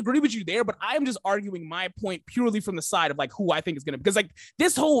 and I agree with you there, but I'm just arguing my point purely from the side of like who I think is gonna, because like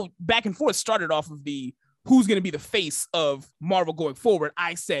this whole back and forth started off of the who's gonna be the face of Marvel going forward.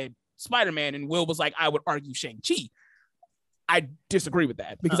 I said Spider-Man, and Will was like, I would argue Shang-Chi. I disagree with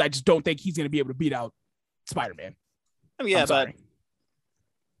that because I just don't think he's gonna be able to beat out Spider-Man. I mean, yeah, but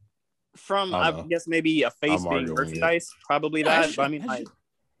from I guess maybe a face being merchandise, probably that. But I mean, like,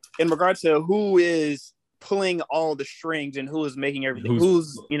 in regards to who is pulling all the strings and who is making everything,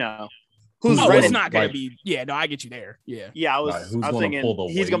 who's it's not gonna be. Yeah, no, I get you there. I was thinking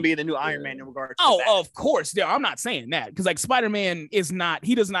he's gonna be the new Iron Man in regards to that. Of course. Yeah, I'm not saying that because like Spider-Man is not.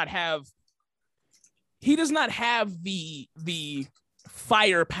 He does not have the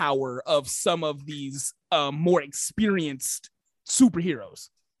firepower of some of these more experienced superheroes,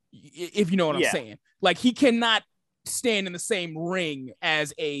 if you know what I'm saying. Like he cannot stand in the same ring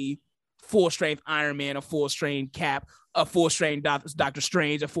as a full-strength Iron Man, a full-strength Cap, a full-strength Doctor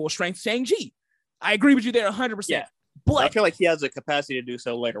Strange, a full-strength Shang-Chi. I agree with you there 100%. Yeah. But I feel like he has the capacity to do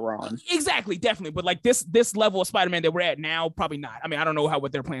so later on. Exactly, definitely. But like this level of Spider-Man that we're at now, probably not. I mean, I don't know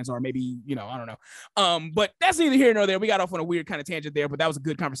what their plans are. Maybe, I don't know. But that's neither here nor there. We got off on a weird kind of tangent there, but that was a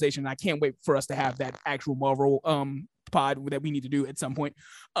good conversation. I can't wait for us to have that actual Marvel pod that we need to do at some point.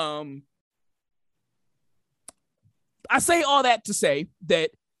 I say all that to say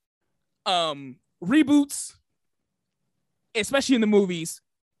that reboots, especially in the movies,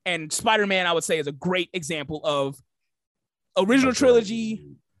 and Spider-Man, I would say, is a great example of original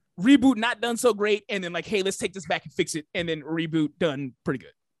trilogy, reboot not done so great, and then like, hey, let's take this back and fix it, and then reboot done pretty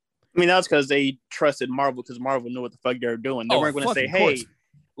good. I mean, that's because they trusted Marvel because Marvel knew what the fuck they were doing. They weren't going to say, hey,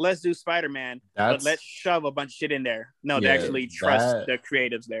 let's do Spider-Man, but let's shove a bunch of shit in there. No, they actually trust the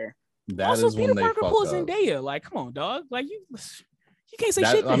creatives there. That also, is Peter when they Parker fuck pulls up. Zendaya. Like, come on, dog. Like you can't say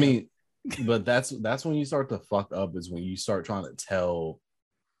shit. I mean, but that's when you start to fuck up, is when you start trying to tell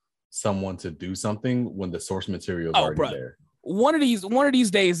someone to do something when the source material is already there. One of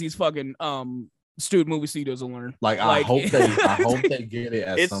these days, these fucking student movie studios will learn. Like I hope they get it.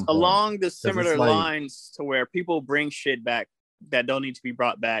 It's some along point. the similar lines to where people bring shit back that don't need to be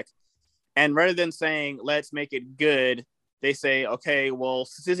brought back, and rather than saying let's make it good, they say, okay, well,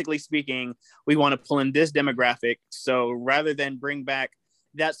 statistically speaking, we want to pull in this demographic. So rather than bring back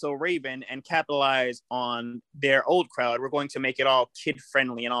That's So Raven and capitalize on their old crowd, we're going to make it all kid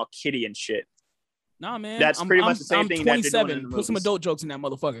friendly and all kiddie and shit. Nah, man. That's pretty much the same thing. 27. Put some adult jokes in that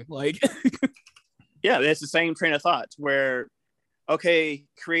motherfucker. Like, yeah, it's the same train of thought where, okay,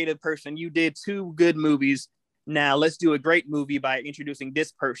 creative person, you did 2 good movies. Now let's do a great movie by introducing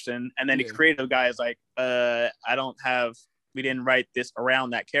this person. And then the creative guy is like, we didn't write this around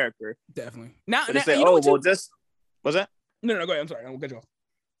that character. Definitely. So they say, what's that? No, go ahead. I'm sorry. I'll get you off.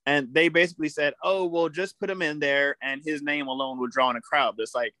 And they basically said, oh, well, just put him in there and his name alone will draw in a crowd. But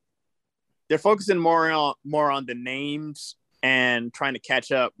it's like, they're focusing more on the names and trying to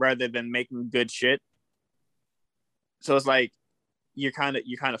catch up rather than making good shit. So it's like, you're kind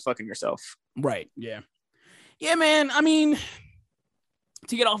of fucking yourself. Right. Yeah. Yeah, man. I mean,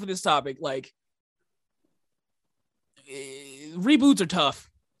 to get off of this topic, like, reboots are tough,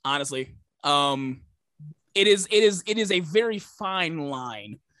 honestly. It is a very fine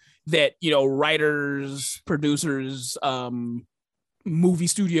line that, writers, producers, movie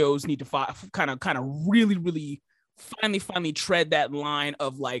studios need to kind of really, really finally tread that line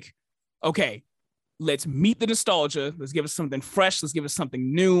of like, okay, let's meet the nostalgia. Let's give us something fresh. Let's give us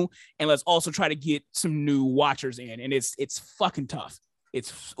something new. And let's also try to get some new watchers in. And it's fucking tough. Is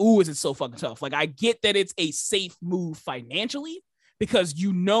it so fucking tough? Like, I get that it's a safe move financially because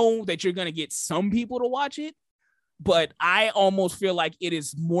you know that you're going to get some people to watch it. But I almost feel like it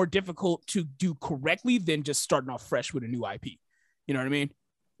is more difficult to do correctly than just starting off fresh with a new IP. You know what I mean?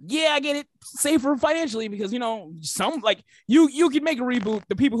 Yeah, I get it. Safer financially because, some like you can make a reboot.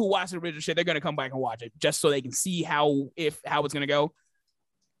 The people who watch the original shit, they're going to come back and watch it just so they can see how it's going to go.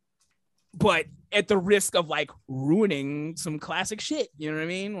 But at the risk of like ruining some classic shit. You know what I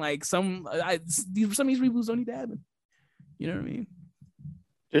mean? Like some of these reboots don't need to happen. You know what I mean?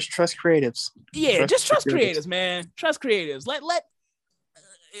 Just trust creatives. Yeah, just trust creatives, man. Trust creatives. Let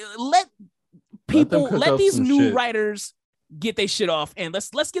people, let these new writers get their shit off, and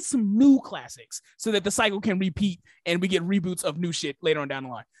let's get some new classics so that the cycle can repeat and we get reboots of new shit later on down the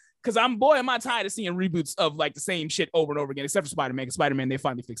line. Because am I tired of seeing reboots of like the same shit over and over again, except for Spider-Man. Because Spider-Man, they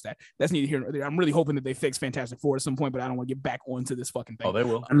finally fixed that. That's neither here nor there. I'm really hoping that they fix Fantastic Four at some point, but I don't want to get back onto this fucking thing. Oh, they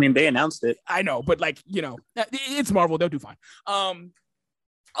will. I mean, they announced it. I know, but like, it's Marvel. They'll do fine.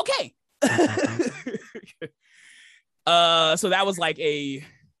 Okay. So that was like a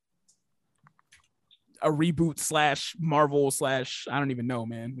reboot / Marvel / I don't even know,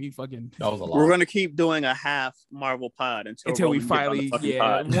 man. That was a lot. We're gonna keep doing a half Marvel pod until we finally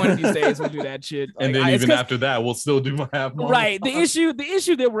pod. One of these days we'll do that shit. And then even after that, we'll still do my half Marvel. Right. The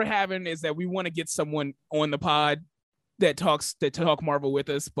issue that we're having is that we want to get someone on the pod that talk Marvel with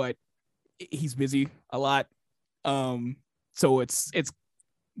us, but he's busy a lot. So it's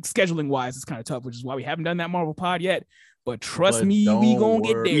scheduling wise, it's kind of tough, which is why we haven't done that Marvel pod yet. But trust me, we gonna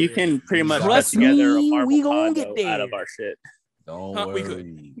get there. You can pretty much put together a Marvel pod out of our shit. Don't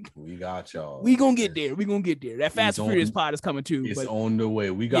worry, we got y'all. We gonna get there. That Fast and Furious pod is coming too. It's on the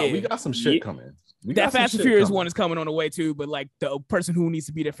way. We got some shit coming. That Fast and Furious one is coming on the way too. But like the person who needs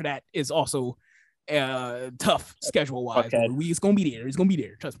to be there for that is also tough schedule wise. Okay. It's gonna be there. It's gonna be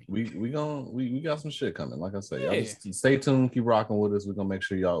there. Trust me. We got some shit coming. Like I said, y'all just stay tuned. Keep rocking with us. We're gonna make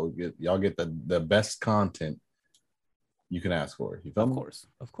sure y'all get the best content you can ask for. You feel me?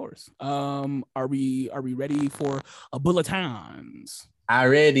 Of course. Are we ready for a bulletins? I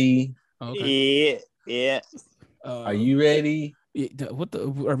ready. Okay. Yeah. Are you ready? What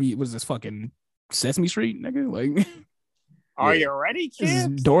is this fucking Sesame Street, nigga? Like, are you ready,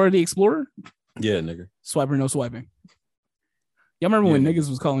 kids? Dora the Explorer? Yeah, nigga. Swiper, no swiping. Y'all remember when niggas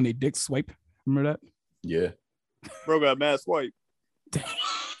was calling their dicks swipe? Remember that? Yeah. Bro got mad swipe.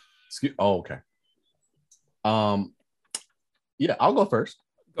 Okay. Yeah, I'll go first.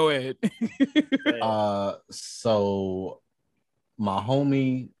 Go ahead. So my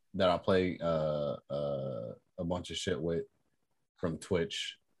homie that I play a bunch of shit with from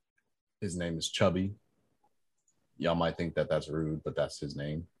Twitch, his name is Chubby. Y'all might think that that's rude, but that's his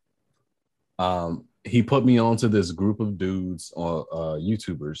name. He put me onto this group of dudes or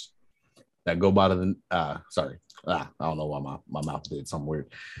YouTubers that go by the I don't know why my mouth did something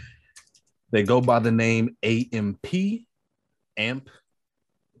weird. They go by the name AMP,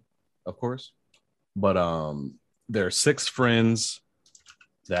 of course, but there are 6 friends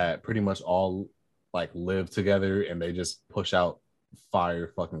that pretty much all like live together, and they just push out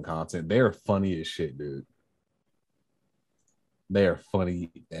fire fucking content. They are funny as shit, dude. They are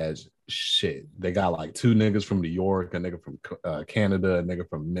funny as shit. They got like 2 niggas from New York, a nigga from Canada, a nigga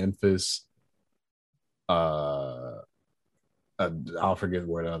from Memphis. I'll forget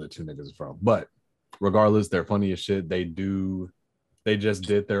where the other 2 niggas are from, but regardless, they're funny as shit. They just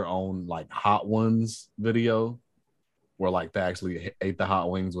did their own like Hot Ones video where like they actually ate the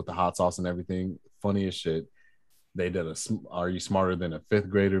hot wings with the hot sauce and everything. Funny as shit. They did a Are You Smarter Than a Fifth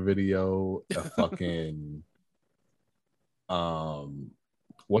Grader video. A fucking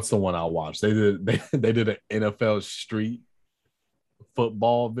what's the one I watched? They did an NFL street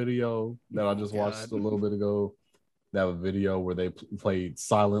football video that I just watched a little bit ago. They have a video where they played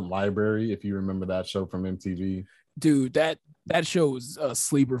Silent Library, if you remember that show from MTV. Dude, that show is a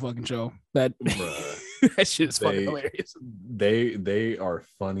sleeper fucking show. That that shit is fucking hilarious. They are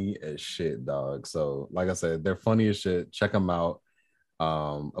funny as shit, dog. So like I said, they're funny as shit. Check them out.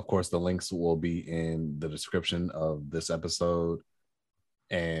 Of course, the links will be in the description of this episode.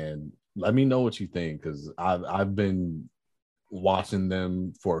 And let me know what you think, because I've been watching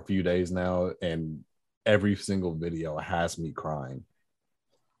them for a few days now, and every single video has me crying.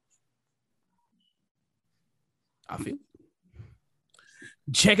 I feel.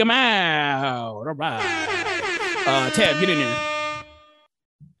 Check them out. All right. Tab, get in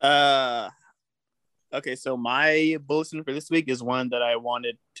there. Okay, so my bulletin for this week is one that I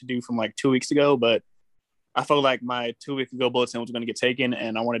wanted to do from like 2 weeks ago, but I felt like my 2 week ago bulletin was going to get taken,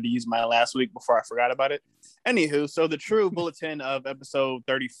 and I wanted to use my last week before I forgot about it. Anywho, so the true bulletin of episode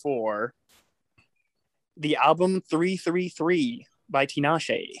 34, the album 333 by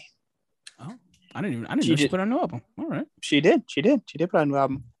Tinashe. Oh, I didn't know she put out a new album. All right. She did put out a new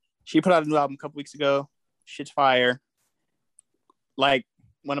album. She put out a new album a couple weeks ago. Shit's fire. Like,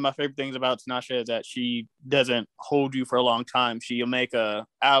 one of my favorite things about Tinashe is that she doesn't hold you for a long time. She'll make a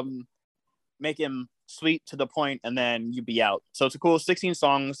album, make him sweet to the point, and then you be out. So it's a cool 16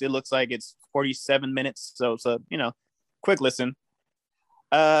 songs. It looks like it's 47 minutes. So it's a, quick listen.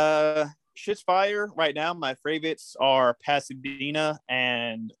 Shit's fire. Right now, my favorites are Pasadena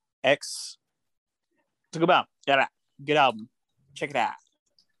and X. It's a good album. Good album. Check it out.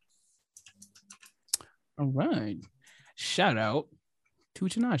 All right. Shout out to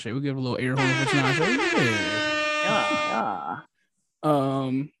Tinashe. We'll give a little air horn for Tinashe. Yeah.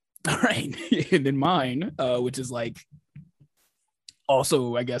 All right. And then mine, which is like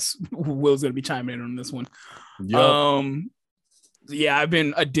also, I guess Will's gonna be chiming in on this one. Yep. Yeah, I've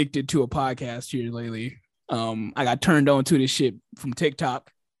been addicted to a podcast here lately. I got turned on to this shit from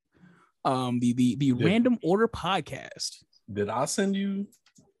TikTok. The Random Order podcast. Did I send you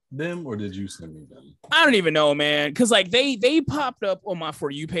them or did you send me them? I don't even know, man, because like they popped up on my For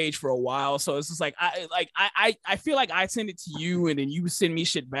You page for a while, so it's just like I feel like I send it to you and then you send me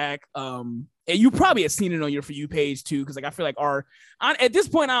shit back. And you probably have seen it on your For You page too, because like I feel like at this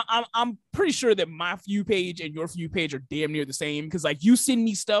point I'm pretty sure that my For You page and your For You page are damn near the same, because like you send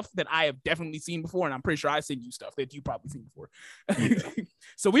me stuff that I have definitely seen before, and I'm pretty sure I send you stuff that you probably seen before. Yeah.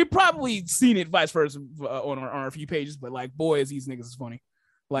 So we've probably seen it vice versa on our For You pages, but like, boy, is these niggas is funny.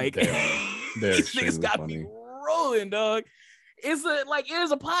 Like they're these niggas got funny. Me rolling, dog. It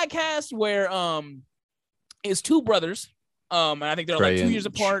is a podcast where it's two brothers. And I think they're like 2 years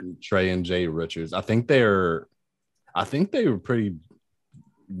apart. Trey and Jay Richards. I think they were pretty.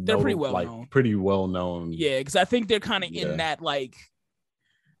 They're pretty well known. Pretty well known. Yeah, because I think they're kind of in that, like,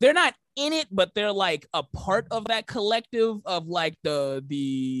 they're not in it, but they're like a part of that collective of like the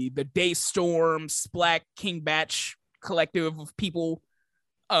Daystorm, Splack, King Batch collective of people.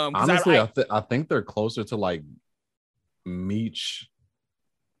 Honestly, I think they're closer to like Meech.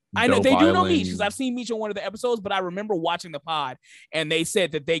 I know they do know Meech because I've seen Meech on one of the episodes, but I remember watching the pod and they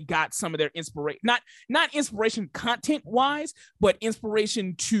said that they got some of their inspiration, not inspiration content wise, but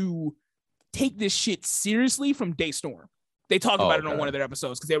inspiration to take this shit seriously from Daystorm. They talked about it on one of their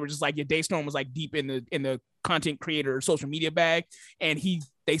episodes because they were just like, yeah, Daystorm was like deep in the content creator social media bag, and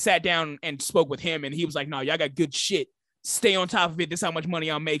they sat down and spoke with him, and he was like, no, y'all got good shit. Stay on top of it. This is how much money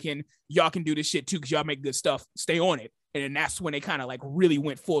I'm making. Y'all can do this shit too because y'all make good stuff. Stay on it. And then that's when they kind of like really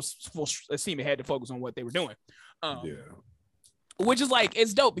went full steam ahead to focus on what they were doing. Which is like,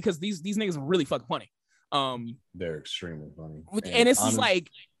 it's dope because these niggas are really fucking funny. They're extremely funny. And it's just like,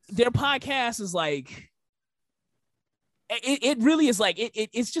 their podcast is like, it really is like,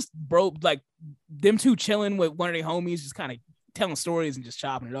 it's just, bro, like them two chilling with one of their homies, just kind of telling stories and just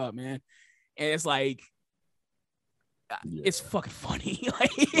chopping it up, man. And it's like, it's fucking funny.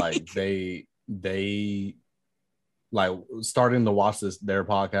 Like they like starting to watch their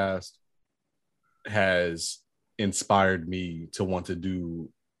podcast has inspired me to want to do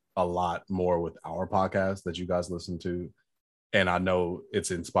a lot more with our podcast that you guys listen to. And I know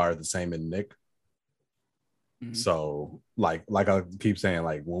it's inspired the same in Nick. Mm-hmm. So like I keep saying,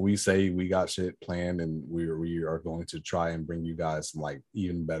 like when we say we got shit planned and we are going to try and bring you guys some like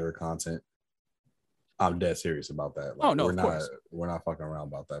even better content, I'm dead serious about that. Like, we're not fucking around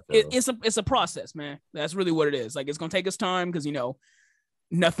about that. It's a process, man. That's really what it is. Like, it's gonna take us time because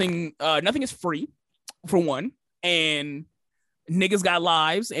nothing is free, for one, and niggas got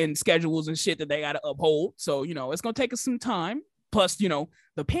lives and schedules and shit that they gotta uphold. So it's gonna take us some time. Plus, the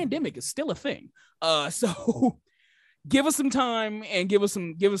pandemic is still a thing. So give us some time and give us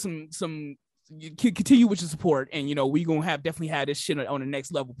some continue with your support, and we gonna definitely have this shit on the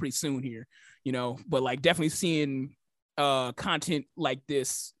next level pretty soon here. But like definitely seeing content like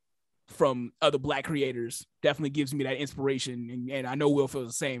this from other Black creators definitely gives me that inspiration, and I know Will feels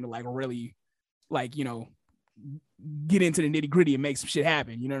the same, to like really like get into the nitty gritty and make some shit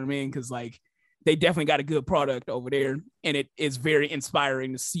happen. You know what I mean? Because like they definitely got a good product over there, and it is very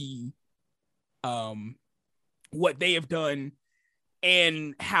inspiring to see what they have done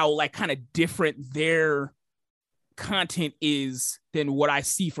and how like kind of different their content is than what I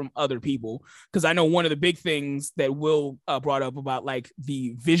see from other people. Because I know one of the big things that Will brought up about like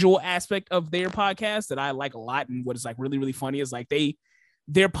the visual aspect of their podcast that I like a lot, and what is like really, really funny is like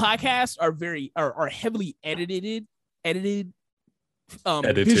their podcasts are heavily edited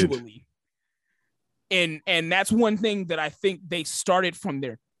visually. And that's one thing that I think they started from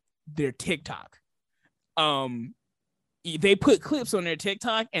their TikTok. They put clips on their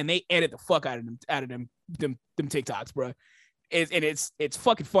TikTok and they edit the fuck out of them TikToks, bro. It's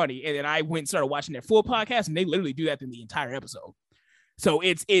fucking funny. And then I went and started watching their full podcast, and they literally do that in the entire episode. So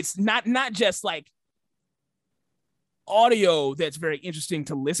it's not just like audio that's very interesting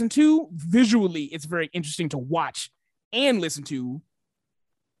to listen to. Visually, it's very interesting to watch and listen to.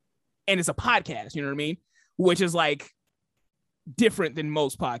 And it's a podcast, you know what I mean? Which is like different than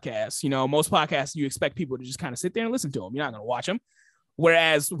most podcasts. Most podcasts, you expect people to just kind of sit there and listen to them. You're not going to watch them.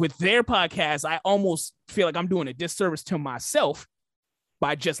 Whereas with their podcast, I almost feel like I'm doing a disservice to myself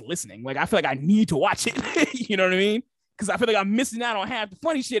by just listening. Like, I feel like I need to watch it. You know what I mean? Because I feel like I'm missing out on half the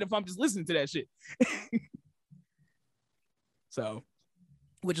funny shit if I'm just listening to that shit. So,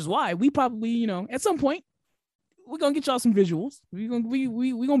 which is why we probably, at some point, we're going to get y'all some visuals. We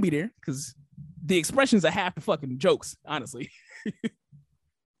gonna be there because the expressions are half the fucking jokes, honestly.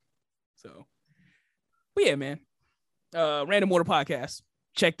 So, but yeah, man. Random Order podcast.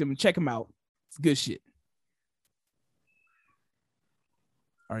 Check them out. It's good shit.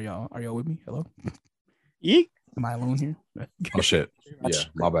 Are y'all with me? Hello? Yeet. Am I alone here? Oh shit. Yeah,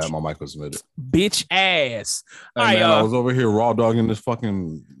 my bad. My mic was muted. Bitch ass. Hey, man, I was over here raw dogging this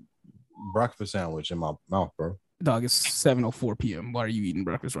fucking breakfast sandwich in my mouth, bro. Dog, it's 7:04 p.m. Why are you eating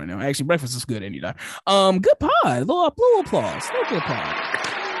breakfast right now? Actually, breakfast is good any time. Good pod. Little applause. Good pod.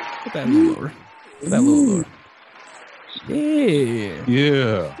 Put that a little lower. Yeah.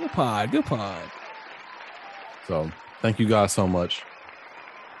 Yeah. Good pod. So thank you guys so much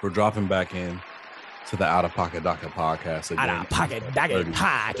for dropping back in to the Out of Pocket Docket podcast again. Out of Pocket Docket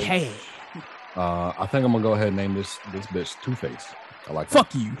podcast. I think I'm gonna go ahead and name this bitch Two-Face. I like fuck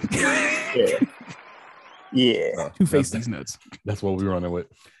that. You. Yeah. Two-Face these nuts. That's what we're running with.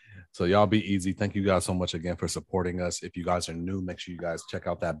 So y'all be easy. Thank you guys so much again for supporting us. If you guys are new, make sure you guys check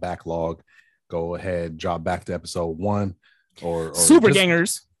out that backlog. Go ahead, drop back to episode 1 or Super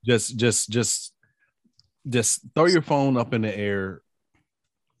Gangers. Just throw your phone up in the air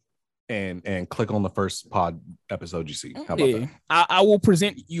and click on the first pod episode you see. How about that? I will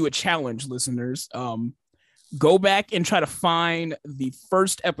present you a challenge, listeners. Go back and try to find the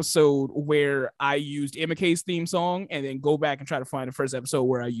first episode where I used MK's theme song, and then go back and try to find the first episode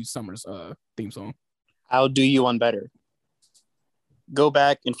where I used Summer's theme song. I'll do you one better. Go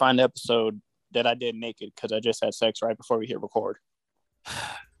back and find the episode that I did naked because I just had sex right before we hit record. All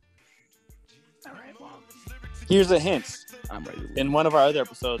right, well, here's a hint. I'm ready. In one of our other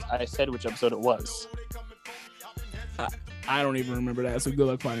episodes, I said which episode it was. I don't even remember that, so good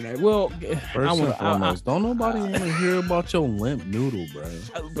luck finding that. Well, first and foremost, don't nobody want to hear about your limp noodle, bro.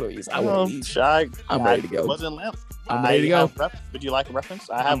 Please, I'm ready to go. It wasn't limp. I'm ready to go. Would you like a reference?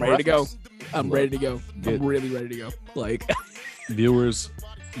 I'm ready to go. I'm ready to go. I'm really ready to go. Like, viewers,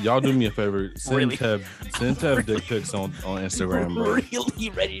 y'all do me a favor. Send Tev dick pics on Instagram, bro. Really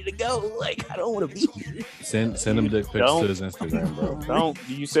ready to go. Like, I don't want to be here. Send him dick pics to his Instagram, bro. Don't.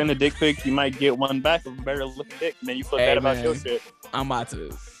 You send a dick pic, you might get one back of a better looking dick, and then you feel bad about your shit. I'm about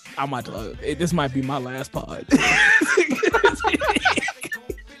to. This might be my last pod.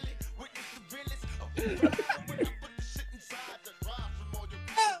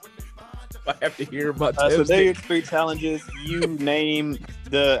 I have to hear about so there are your 3 challenges. You name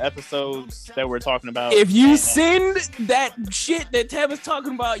the episodes that we're talking about. If you send that shit that Tev is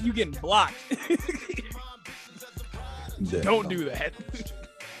talking about, you getting blocked. Don't do that.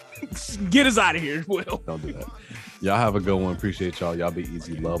 Get us out of here, Will. Don't do that. Y'all have a good one. Appreciate y'all. Y'all be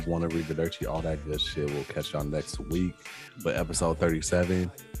easy. Love, wanna read the dirty, all that good shit. We'll catch y'all next week. But episode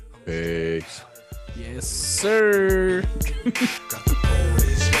 37. Peace. Yes, sir.